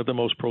of one of the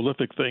most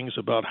prolific things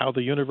about how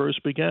the universe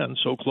began,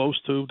 so close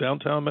to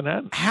downtown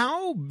Manhattan.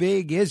 How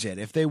big is it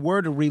if they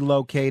were to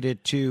relocate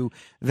it to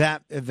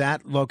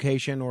that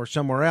location or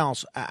somewhere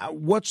else?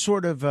 What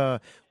sort of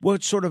a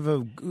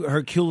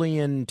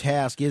Herculean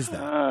task is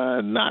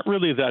that? Not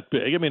really that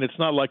big. I mean, it's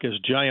not like this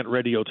giant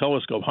radio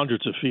telescope,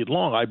 hundreds of feet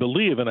long. I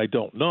believe, and I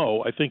don't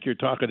know, I think you're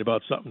talking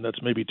about something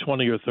that's maybe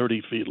 20 or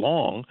 30 feet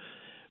long.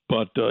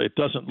 But it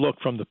doesn't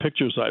look, from the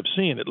pictures I've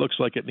seen, it looks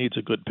like it needs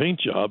a good paint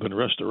job and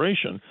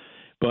restoration.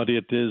 But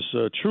it is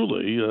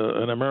truly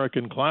an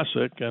American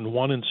classic and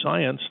one in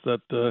science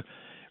that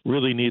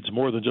really needs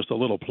more than just a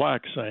little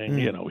plaque saying,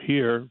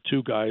 here,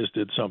 two guys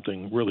did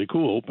something really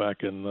cool back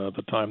in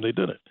the time they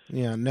did it.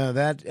 Yeah, no,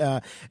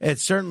 that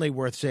it's certainly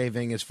worth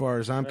saving as far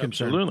as I'm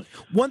concerned. Absolutely.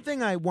 One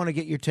thing I want to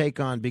get your take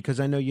on,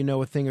 because I know you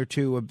know a thing or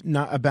two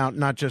about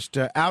not just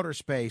outer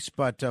space,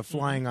 but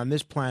flying on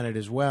this planet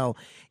as well,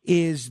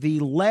 is the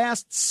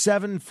last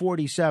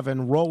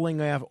 747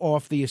 rolling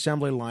off the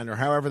assembly line, or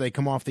however they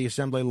come off the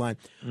assembly line.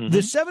 Mm-hmm.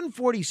 The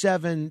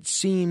 747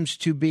 seems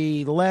to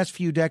be, the last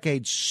few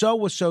decades,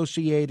 so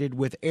associated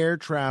with air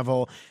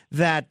travel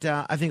that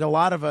I think a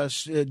lot of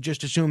us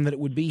just assume that it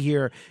would be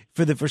here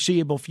for the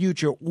foreseeable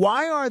future.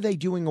 Why are they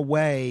doing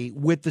away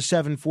with the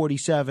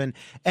 747,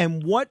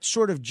 and what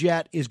sort of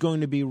jet is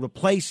going to be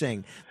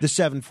replacing the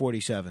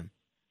 747?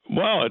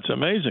 Well, it's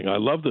amazing. I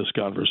love this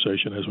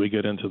conversation as we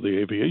get into the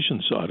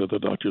aviation side of the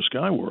Dr.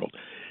 Sky world,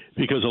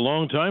 because a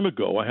long time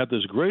ago I had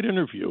this great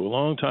interview,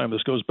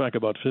 this goes back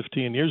about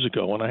 15 years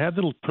ago, and I had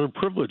the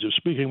privilege of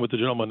speaking with a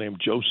gentleman named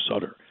Joe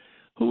Sutter.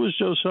 Who was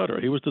Joe Sutter?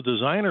 He was the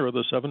designer of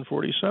the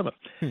 747.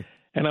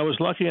 And I was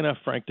lucky enough,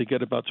 Frank, to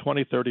get about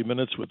 20, 30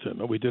 minutes with him,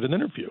 and we did an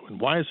interview.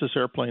 And why is this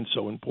airplane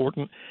so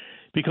important?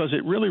 Because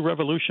it really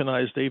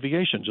revolutionized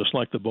aviation, just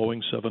like the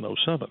Boeing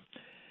 707.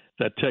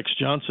 That Tex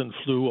Johnson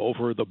flew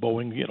over the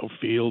Boeing,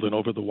 field and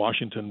over the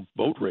Washington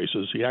boat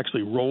races. He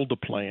actually rolled the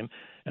plane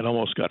and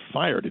almost got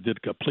fired. He did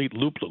a complete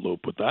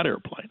loop-the-loop with that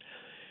airplane.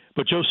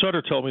 But Joe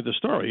Sutter told me the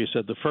story. He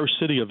said the first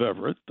city of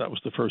Everett, that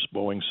was the first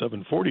Boeing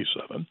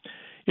 747,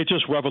 it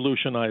just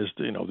revolutionized,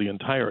 the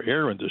entire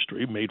air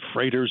industry, made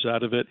freighters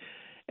out of it,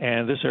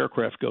 and this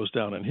aircraft goes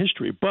down in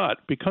history. But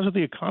because of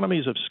the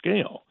economies of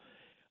scale,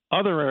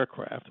 other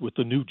aircraft with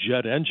the new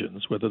jet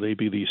engines, whether they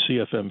be the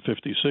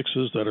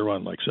CFM56s that are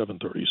on like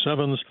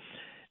 737s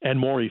and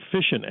more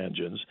efficient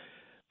engines,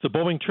 the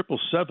Boeing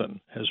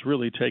 777 has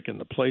really taken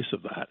the place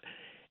of that.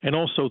 And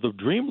also the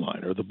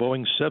Dreamliner, the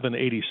Boeing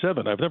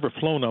 787. I've never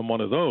flown on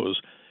one of those,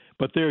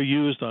 but they're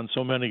used on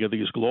so many of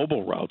these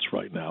global routes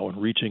right now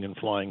and reaching and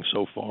flying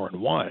so far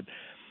and wide.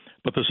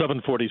 But the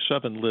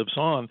 747 lives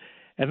on,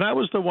 and that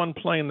was the one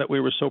plane that we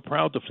were so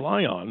proud to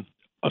fly on.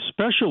 A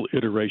special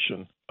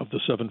iteration of the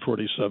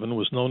 747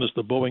 was known as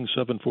the Boeing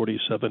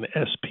 747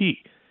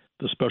 SP,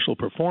 the Special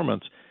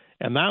Performance,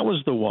 and that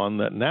was the one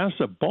that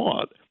NASA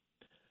bought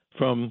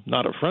from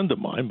not a friend of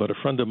mine, but a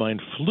friend of mine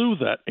flew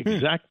that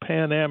exact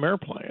Pan Am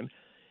airplane,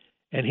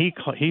 and he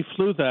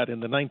flew that in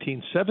the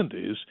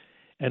 1970s,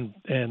 and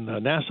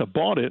NASA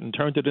bought it and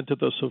turned it into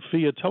the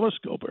Sophia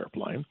telescope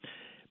airplane.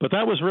 But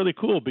that was really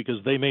cool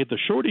because they made the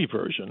shorty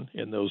version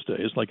in those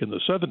days, like in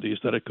the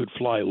 70s, that it could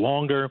fly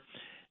longer.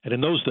 And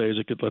in those days,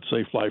 it could, let's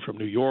say, fly from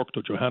New York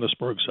to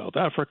Johannesburg, South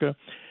Africa.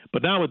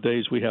 But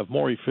nowadays, we have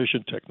more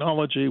efficient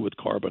technology with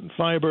carbon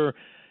fiber,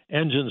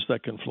 engines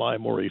that can fly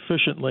more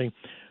efficiently.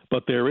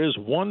 But there is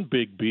one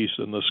big beast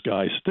in the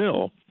sky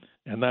still,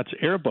 and that's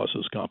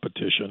Airbus's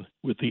competition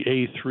with the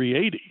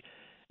A380.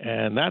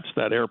 And that's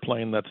that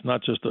airplane that's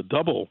not just a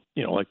double,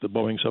 like the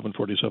Boeing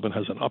 747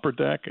 has an upper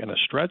deck and a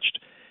stretched.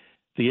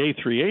 The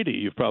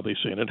A380, you've probably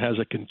seen it, has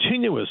a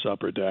continuous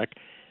upper deck,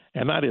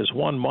 and that is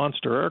one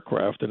monster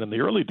aircraft. And in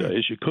the early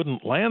days, you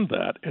couldn't land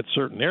that at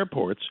certain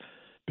airports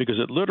because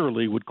it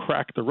literally would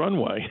crack the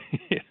runway.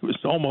 It was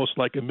almost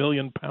like 1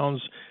 million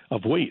pounds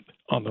of weight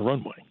on the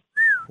runway.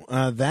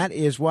 That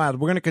is wild.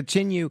 We're going to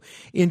continue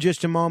in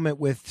just a moment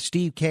with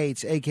Steve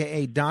Cates,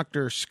 a.k.a.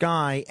 Dr.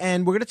 Sky,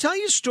 and we're going to tell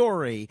you a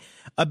story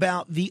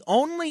about the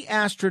only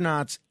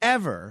astronauts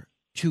ever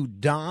to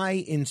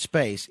die in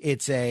space.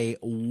 It's a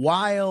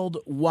wild,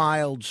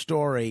 wild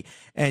story,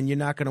 and you're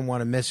not going to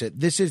want to miss it.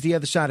 This is The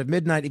Other Side of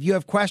Midnight. If you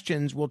have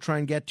questions, we'll try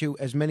and get to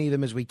as many of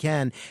them as we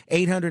can.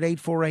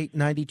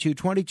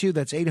 800-848-9222.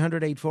 That's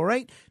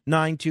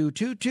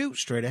 800-848-9222.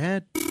 Straight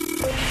ahead.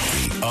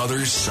 The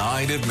Other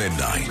Side of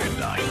Midnight.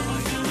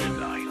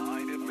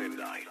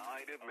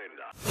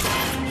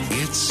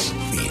 It's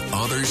The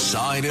Other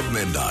Side of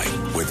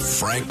Midnight with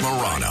Frank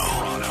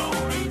Morano.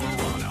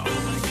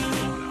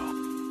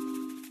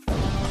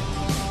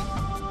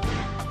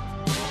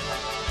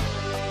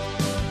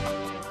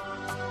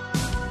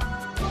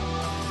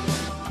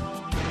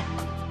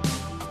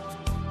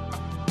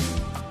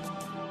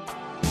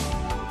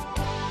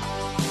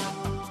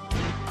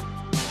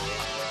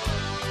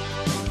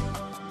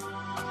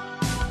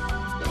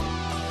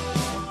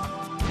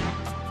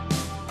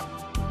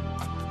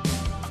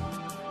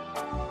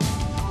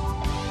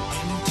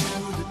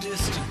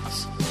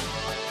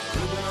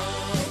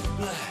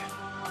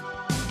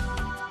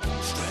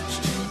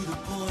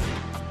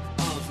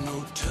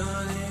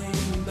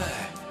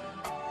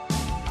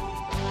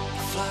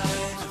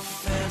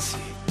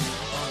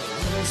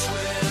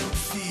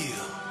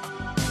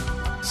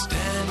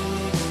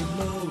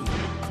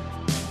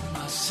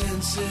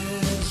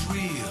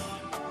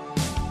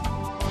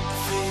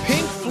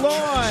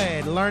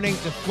 Learning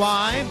to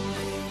fly.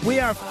 We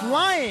are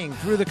flying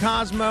through the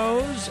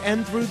cosmos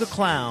and through the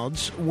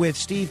clouds with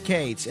Steve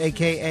Cates,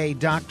 a.k.a.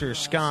 Dr.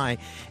 Sky,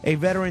 a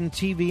veteran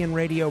TV and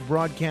radio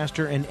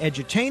broadcaster and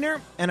edutainer,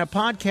 and a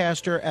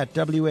podcaster at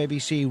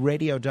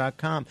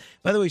WABCRadio.com.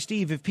 By the way,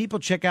 Steve, if people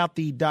check out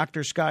the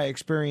Dr. Sky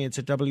experience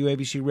at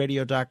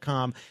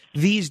WABCRadio.com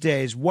these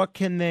days, what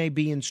can they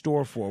be in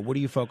store for? What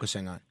are you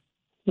focusing on?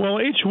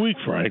 Well, each week,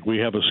 Frank, we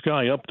have a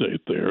Sky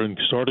update there, and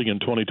starting in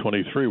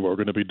 2023, what we're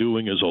going to be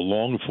doing is a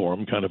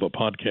long-form kind of a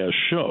podcast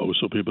show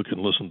so people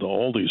can listen to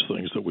all these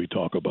things that we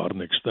talk about, an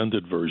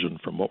extended version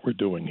from what we're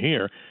doing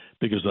here,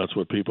 because that's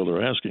what people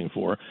are asking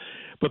for.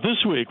 But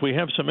this week, we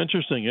have some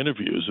interesting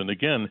interviews, and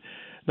again,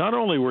 not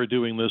only we're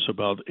doing this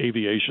about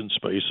aviation,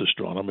 space,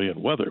 astronomy,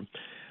 and weather,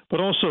 but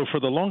also for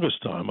the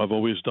longest time, I've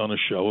always done a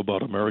show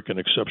about American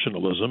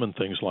exceptionalism and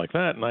things like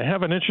that. And I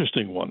have an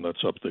interesting one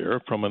that's up there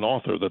from an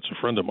author that's a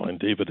friend of mine,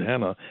 David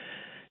Hanna.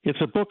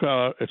 It's a book,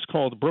 it's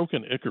called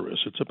Broken Icarus.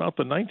 It's about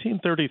the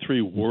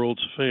 1933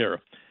 World's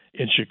Fair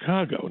in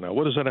Chicago. Now,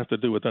 what does that have to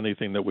do with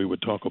anything that we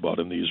would talk about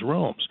in these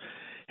realms?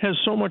 It has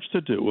so much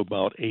to do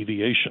about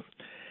aviation.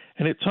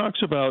 And it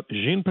talks about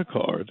Jean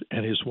Piccard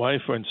and his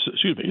wife, his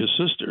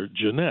sister,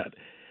 Jeanette.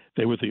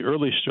 They were the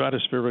early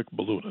stratospheric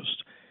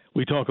balloonists.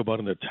 We talk about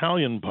an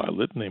Italian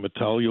pilot named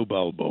Italo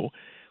Balbo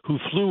who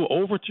flew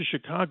over to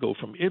Chicago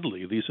from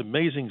Italy, these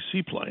amazing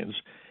seaplanes,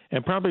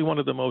 and probably one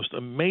of the most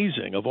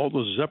amazing of all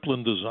the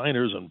Zeppelin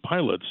designers and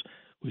pilots.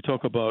 We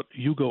talk about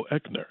Hugo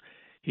Echner.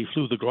 He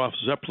flew the Graf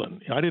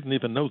Zeppelin, I didn't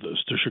even know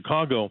this, to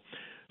Chicago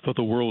for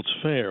the World's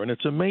Fair. And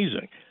it's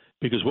amazing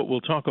because what we'll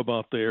talk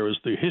about there is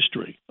the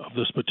history of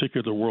this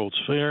particular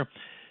World's Fair.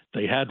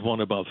 They had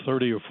one about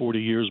 30 or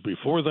 40 years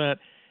before that.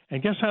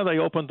 And guess how they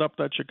opened up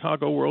that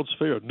Chicago World's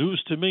Fair? News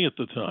to me at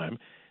the time.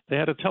 They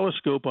had a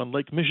telescope on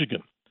Lake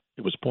Michigan.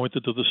 It was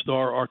pointed to the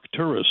star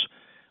Arcturus,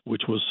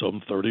 which was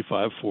some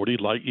 35, 40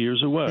 light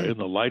years away. And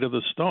the light of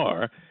the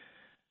star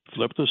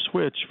flipped a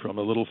switch from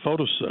a little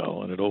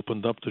photocell, and it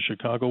opened up the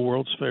Chicago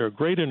World's Fair.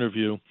 Great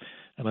interview,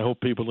 and I hope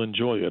people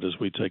enjoy it as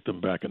we take them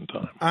back in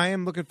time. I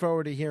am looking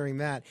forward to hearing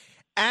that.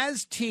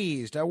 As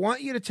teased, I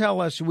want you to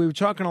tell us, we were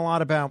talking a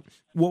lot about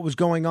what was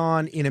going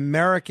on in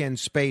American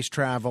space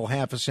travel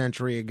half a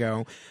century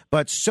ago,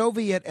 but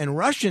Soviet and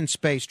Russian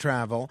space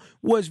travel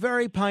was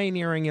very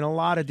pioneering in a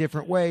lot of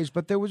different ways.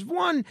 But there was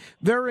one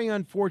very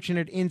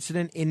unfortunate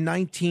incident in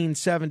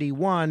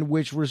 1971,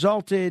 which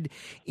resulted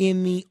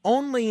in the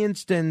only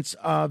instance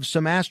of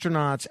some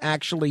astronauts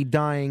actually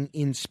dying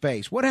in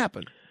space. What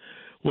happened?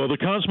 Well, the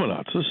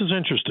cosmonauts, this is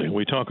interesting.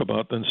 We talk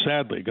about them,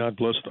 sadly, God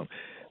bless them,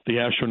 the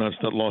astronauts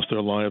that lost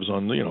their lives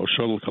on,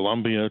 Shuttle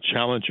Columbia,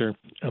 Challenger,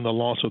 and the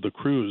loss of the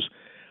crews.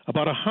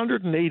 About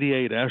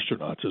 188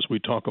 astronauts, as we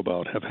talk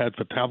about, have had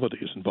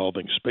fatalities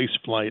involving space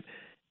flight,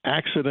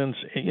 accidents,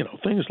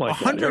 things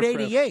like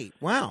 188,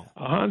 that. Wow.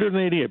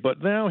 188.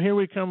 But now here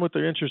we come with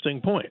the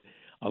interesting point.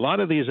 A lot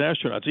of these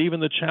astronauts,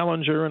 even the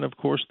Challenger and, of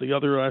course, the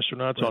other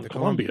astronauts on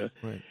Columbia,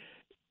 right.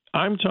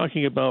 I'm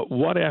talking about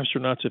what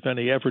astronauts, if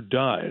any, ever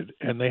died,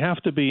 and they have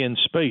to be in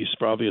space,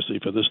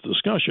 obviously, for this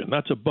discussion.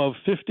 That's above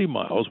 50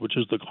 miles, which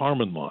is the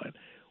Kármán line.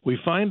 We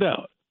find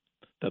out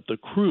that the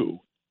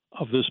crew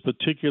of this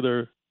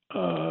particular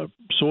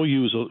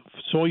Soyuz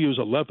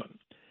 11,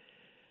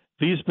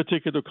 these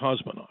particular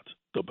cosmonauts,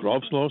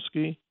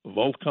 Dobrovsky,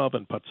 Volkov,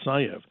 and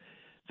Patsayev,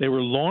 they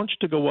were launched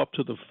to go up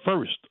to the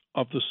first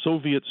of the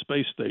Soviet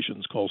space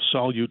stations called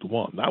Salyut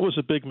 1. That was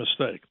a big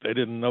mistake. They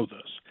didn't know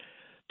this.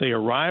 They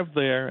arrived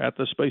there at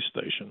the space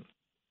station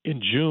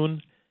in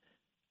June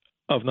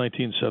of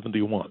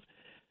 1971.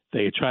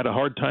 They tried a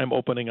hard time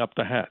opening up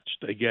the hatch.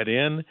 They get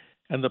in,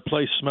 and the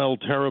place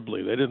smelled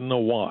terribly. They didn't know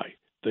why.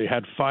 They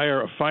had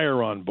a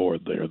fire on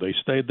board there. They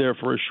stayed there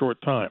for a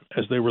short time.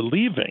 As they were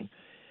leaving,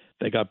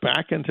 they got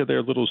back into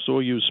their little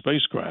Soyuz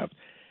spacecraft,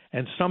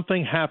 and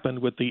something happened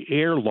with the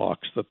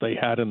airlocks that they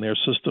had in their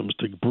systems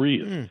to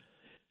breathe.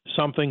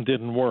 Something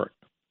didn't work.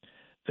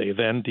 They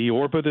then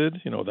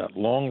deorbited, that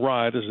long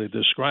ride, as they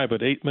describe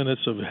it, 8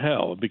 minutes of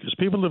hell, because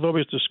people have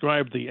always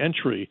described the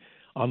entry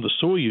on the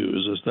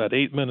Soyuz as that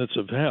 8 minutes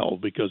of hell,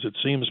 because it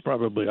seems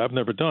probably, I've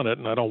never done it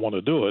and I don't want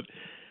to do it,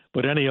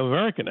 but any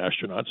American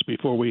astronauts,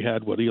 before we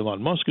had what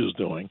Elon Musk is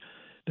doing,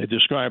 they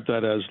described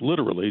that as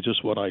literally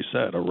just what I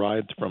said, a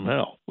ride from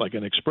hell, like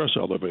an express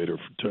elevator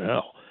to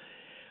hell.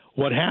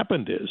 What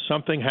happened is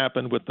something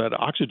happened with that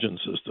oxygen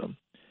system.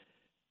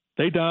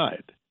 They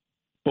died.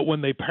 But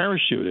when they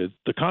parachuted,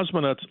 the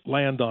cosmonauts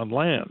land on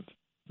land.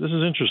 This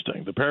is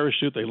interesting. The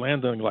parachute, they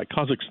land in like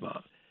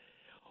Kazakhstan.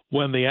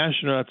 When the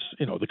astronauts,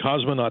 the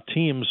cosmonaut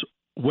teams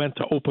went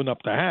to open up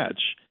the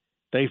hatch,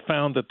 they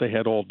found that they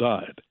had all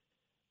died.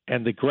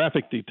 And the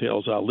graphic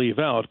details I'll leave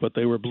out, but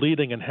they were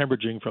bleeding and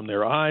hemorrhaging from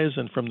their eyes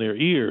and from their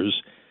ears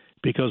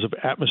because of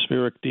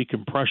atmospheric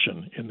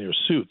decompression in their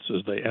suits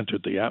as they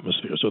entered the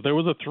atmosphere. So there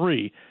were the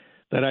 3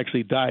 that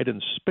actually died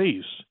in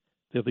space.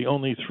 They're the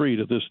only 3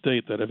 to this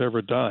date that have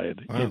ever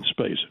died in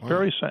space. Wow.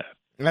 Very sad.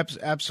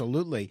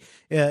 Absolutely.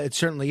 It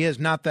certainly is.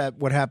 Not that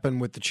what happened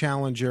with the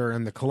Challenger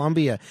and the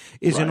Columbia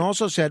isn't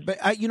also said. But,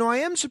 I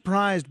am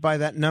surprised by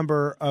that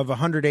number of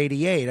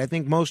 188. I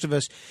think most of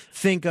us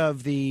think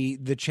of the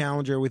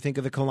Challenger, we think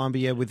of the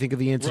Columbia, we think of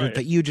the incident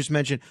that you just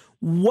mentioned.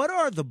 What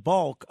are the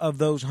bulk of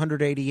those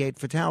 188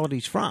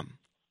 fatalities from?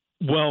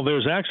 Well,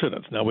 there's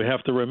accidents. Now, we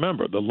have to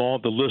remember, the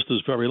list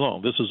is very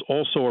long. This is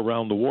also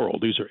around the world.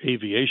 These are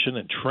aviation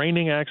and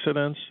training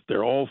accidents.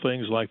 They're all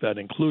things like that,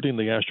 including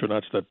the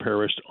astronauts that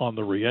perished on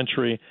the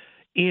reentry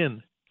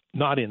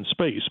not in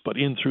space, but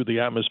in through the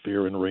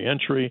atmosphere in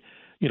reentry,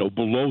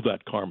 below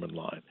that Kármán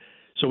line.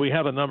 So we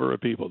have a number of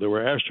people. There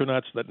were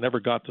astronauts that never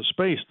got to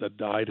space that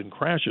died in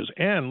crashes.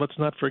 And let's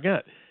not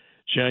forget,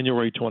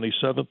 January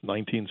 27th,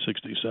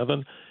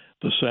 1967,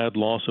 the sad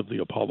loss of the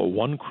Apollo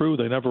 1 crew.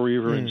 They never were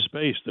even in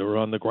space. They were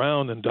on the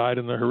ground and died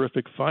in a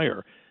horrific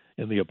fire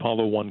in the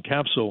Apollo 1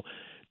 capsule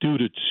due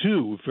to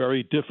 2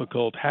 very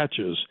difficult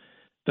hatches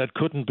that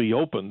couldn't be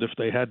opened if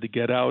they had to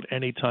get out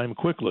any time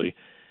quickly.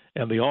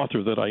 And the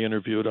author that I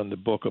interviewed on the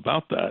book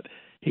about that,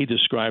 he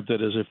described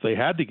it as if they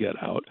had to get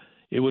out,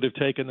 it would have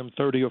taken them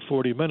 30 or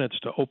 40 minutes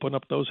to open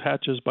up those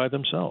hatches by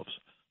themselves.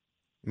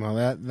 Well,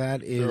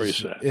 that is very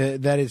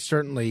sad. That is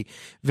certainly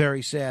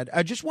very sad.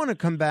 I just want to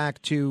come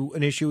back to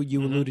an issue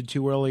you alluded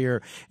to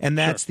earlier, and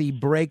that's the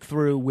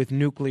breakthrough with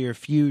nuclear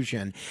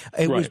fusion.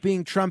 It was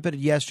being trumpeted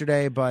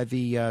yesterday by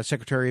the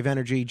Secretary of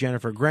Energy,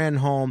 Jennifer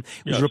Granholm.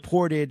 It was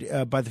reported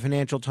by the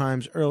Financial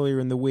Times earlier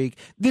in the week.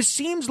 This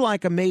seems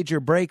like a major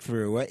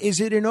breakthrough.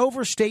 Is it an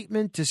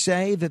overstatement to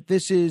say that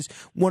this is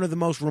one of the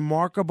most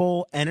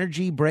remarkable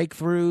energy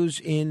breakthroughs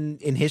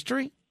in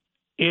history?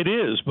 It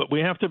is, but we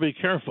have to be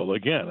careful.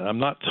 Again, I'm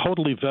not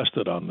totally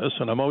vested on this,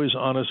 and I'm always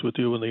honest with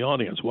you in the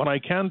audience. What I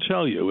can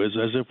tell you is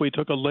as if we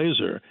took a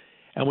laser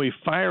and we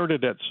fired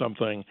it at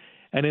something,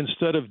 and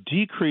instead of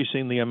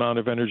decreasing the amount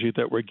of energy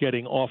that we're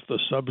getting off the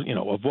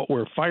of what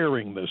we're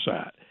firing this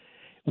at,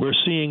 we're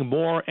seeing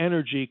more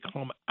energy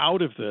come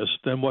out of this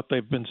than what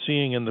they've been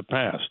seeing in the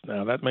past.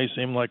 Now, that may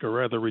seem like a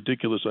rather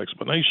ridiculous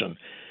explanation,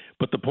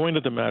 but the point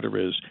of the matter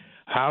is,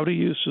 how do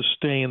you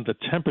sustain the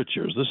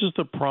temperatures? This is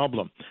the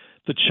problem.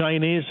 The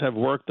Chinese have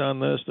worked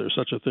on this. There's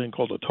such a thing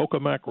called a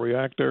tokamak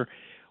reactor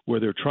where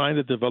they're trying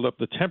to develop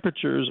the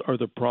temperatures are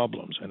the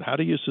problems. And how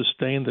do you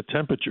sustain the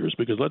temperatures?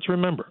 Because let's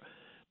remember,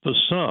 the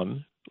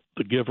sun,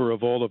 the giver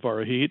of all of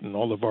our heat and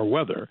all of our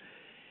weather,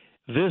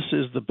 this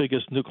is the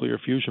biggest nuclear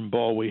fusion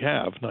ball we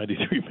have,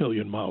 93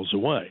 million miles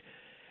away.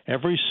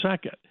 Every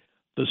second,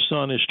 the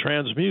sun is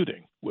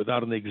transmuting,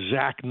 without an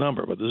exact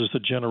number, but this is the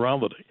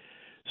generality,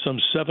 some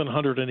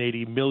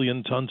 780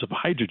 million tons of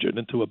hydrogen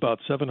into about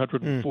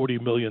 740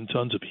 million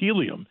tons of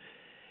helium.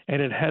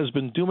 And it has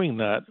been doing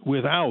that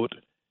without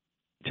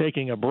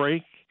taking a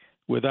break,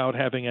 without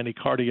having any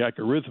cardiac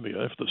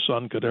arrhythmia, if the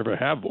sun could ever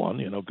have one.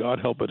 God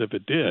help it if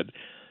it did,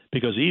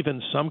 because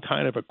even some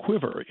kind of a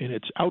quiver in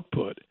its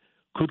output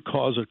could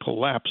cause a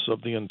collapse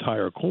of the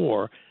entire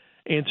core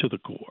into the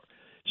core.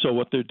 So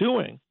what they're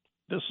doing,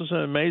 this is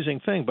an amazing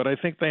thing, but I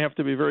think they have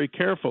to be very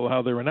careful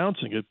how they're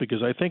announcing it,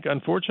 because I think,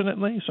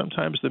 unfortunately,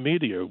 sometimes the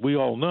media, we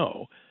all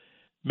know,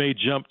 may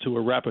jump to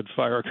a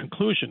rapid-fire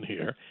conclusion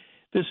here.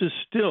 This is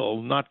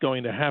still not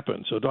going to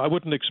happen. So I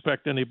wouldn't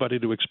expect anybody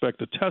to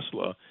expect a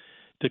Tesla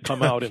to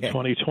come out in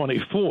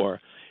 2024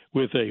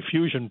 with a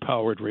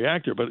fusion-powered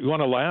reactor. But you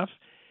want to laugh?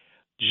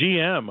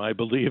 GM, I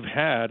believe,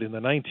 had in the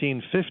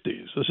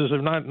 1950s, this is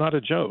not a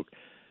joke,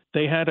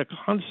 they had a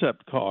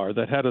concept car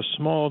that had a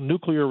small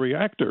nuclear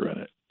reactor in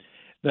it.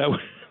 That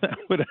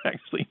would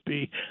actually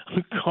be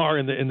a car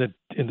in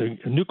the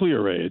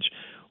nuclear age,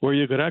 where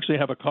you could actually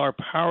have a car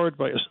powered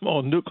by a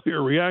small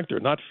nuclear reactor,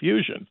 not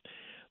fusion.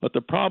 But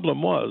the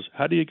problem was,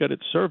 how do you get it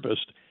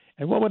serviced?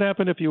 And what would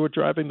happen if you were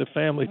driving the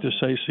family to,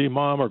 say, see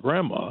mom or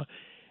grandma,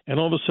 and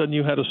all of a sudden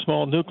you had a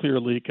small nuclear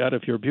leak out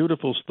of your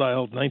beautiful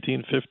styled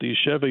 1950s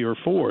Chevy or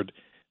Ford,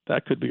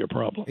 that could be a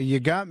problem. You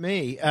got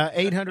me.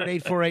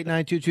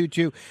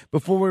 800-848-9222.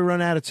 Before we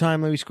run out of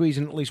time, let me squeeze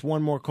in at least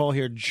one more call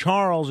here.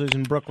 Charles is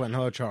in Brooklyn.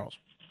 Hello, Charles.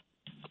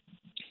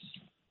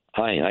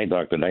 Hi,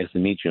 Doctor. Nice to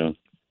meet you.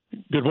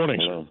 Good morning.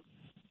 Hello.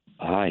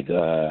 Hi.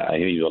 I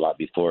hear you a lot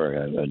before.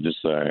 I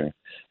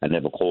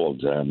never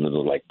called. I'm a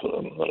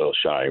little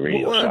shy.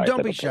 Shy.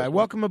 Don't be shy.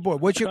 Welcome aboard.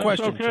 What's your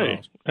question, okay.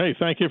 Charles? Hey,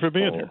 thank you for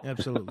being here.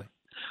 Absolutely.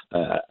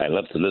 I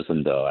love to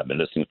listen, though. I've been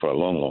listening for a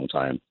long, long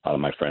time. All of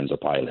my friends are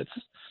pilots.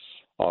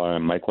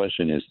 My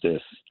question is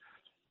this.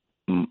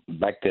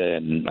 Back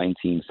in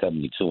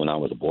 1972 when I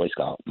was a Boy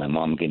Scout, my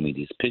mom gave me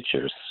these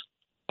pictures.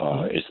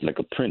 It's like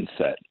a print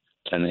set,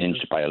 10 inch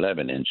by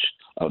 11 inch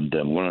of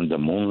one of the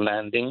moon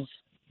landings.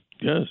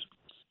 Yes.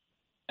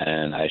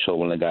 And I showed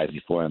one of the guys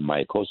before in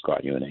my Coast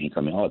Guard unit. He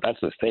told me, "Oh,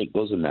 that's a fake.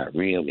 Those are not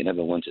real. We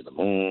never went to the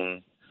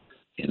moon."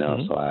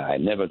 So I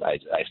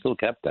still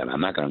kept them.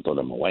 I'm not going to throw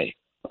them away.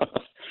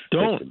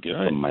 Don't. It's a gift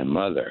from my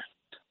mother.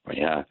 But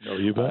yeah. No,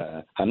 you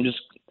bet. I'm just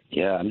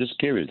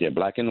curious. They're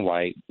black and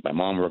white. My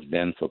mom worked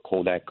then for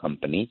Kodak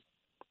Company.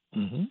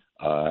 Mm-hmm.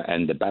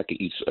 And the back of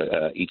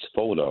each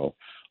photo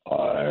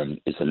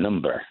is a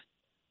number.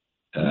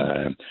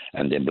 And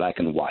they're black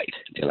and white.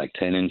 They're like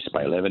 10 inch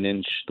by 11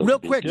 inch. Real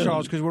quick,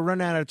 Charles, because we're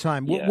running out of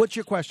time. Yeah. What's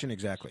your question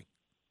exactly?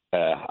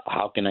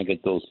 How can I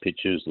get those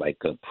pictures like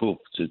proof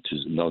to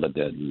know that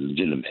they're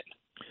legitimate?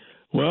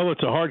 Well,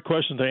 it's a hard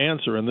question to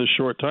answer in this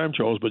short time,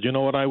 Charles, but you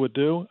know what I would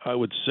do? I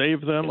would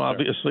save them. Yes,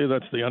 obviously,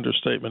 that's the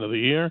understatement of the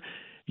year.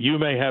 You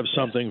may have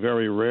something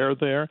very rare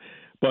there,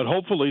 but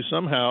hopefully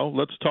somehow,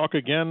 let's talk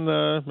again.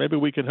 Maybe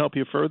we can help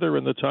you further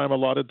in the time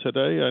allotted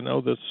today. I know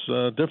that's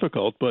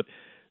difficult, but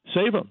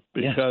save them,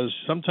 because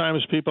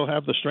sometimes people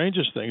have the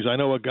strangest things. I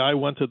know a guy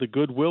went to the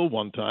Goodwill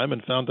one time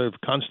and found the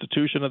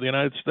Constitution of the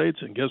United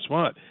States, and guess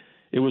what?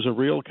 It was a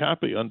real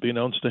copy,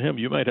 unbeknownst to him.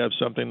 You might have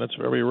something that's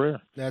very rare.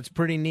 That's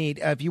pretty neat.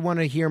 If you want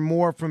to hear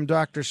more from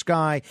Dr.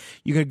 Sky,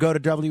 you could go to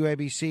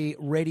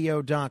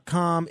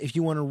WABCRadio.com. If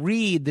you want to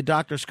read the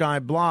Dr. Sky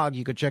blog,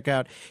 you could check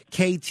out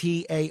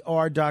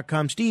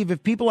KTAR.com. Steve,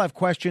 if people have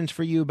questions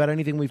for you about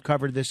anything we've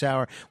covered this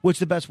hour, what's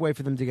the best way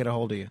for them to get a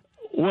hold of you?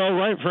 Well,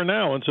 right for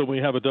now, until we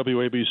have a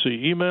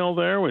WABC email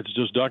there, it's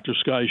just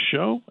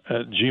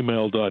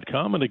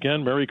drsky@gmail.com. And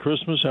again, Merry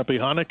Christmas, Happy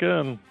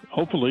Hanukkah, and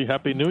hopefully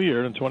Happy New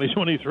Year in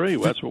 2023.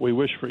 That's what we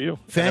wish for you.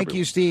 Thank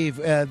you, Steve.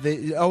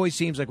 It always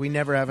seems like we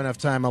never have enough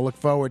time. I look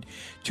forward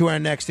to our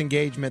next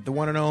engagement. The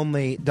one and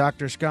only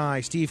Dr.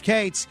 Sky, Steve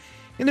Cates.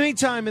 In the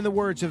meantime, in the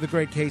words of the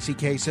great Casey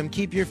Kasem,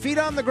 keep your feet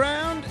on the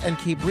ground and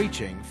keep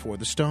reaching for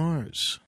the stars.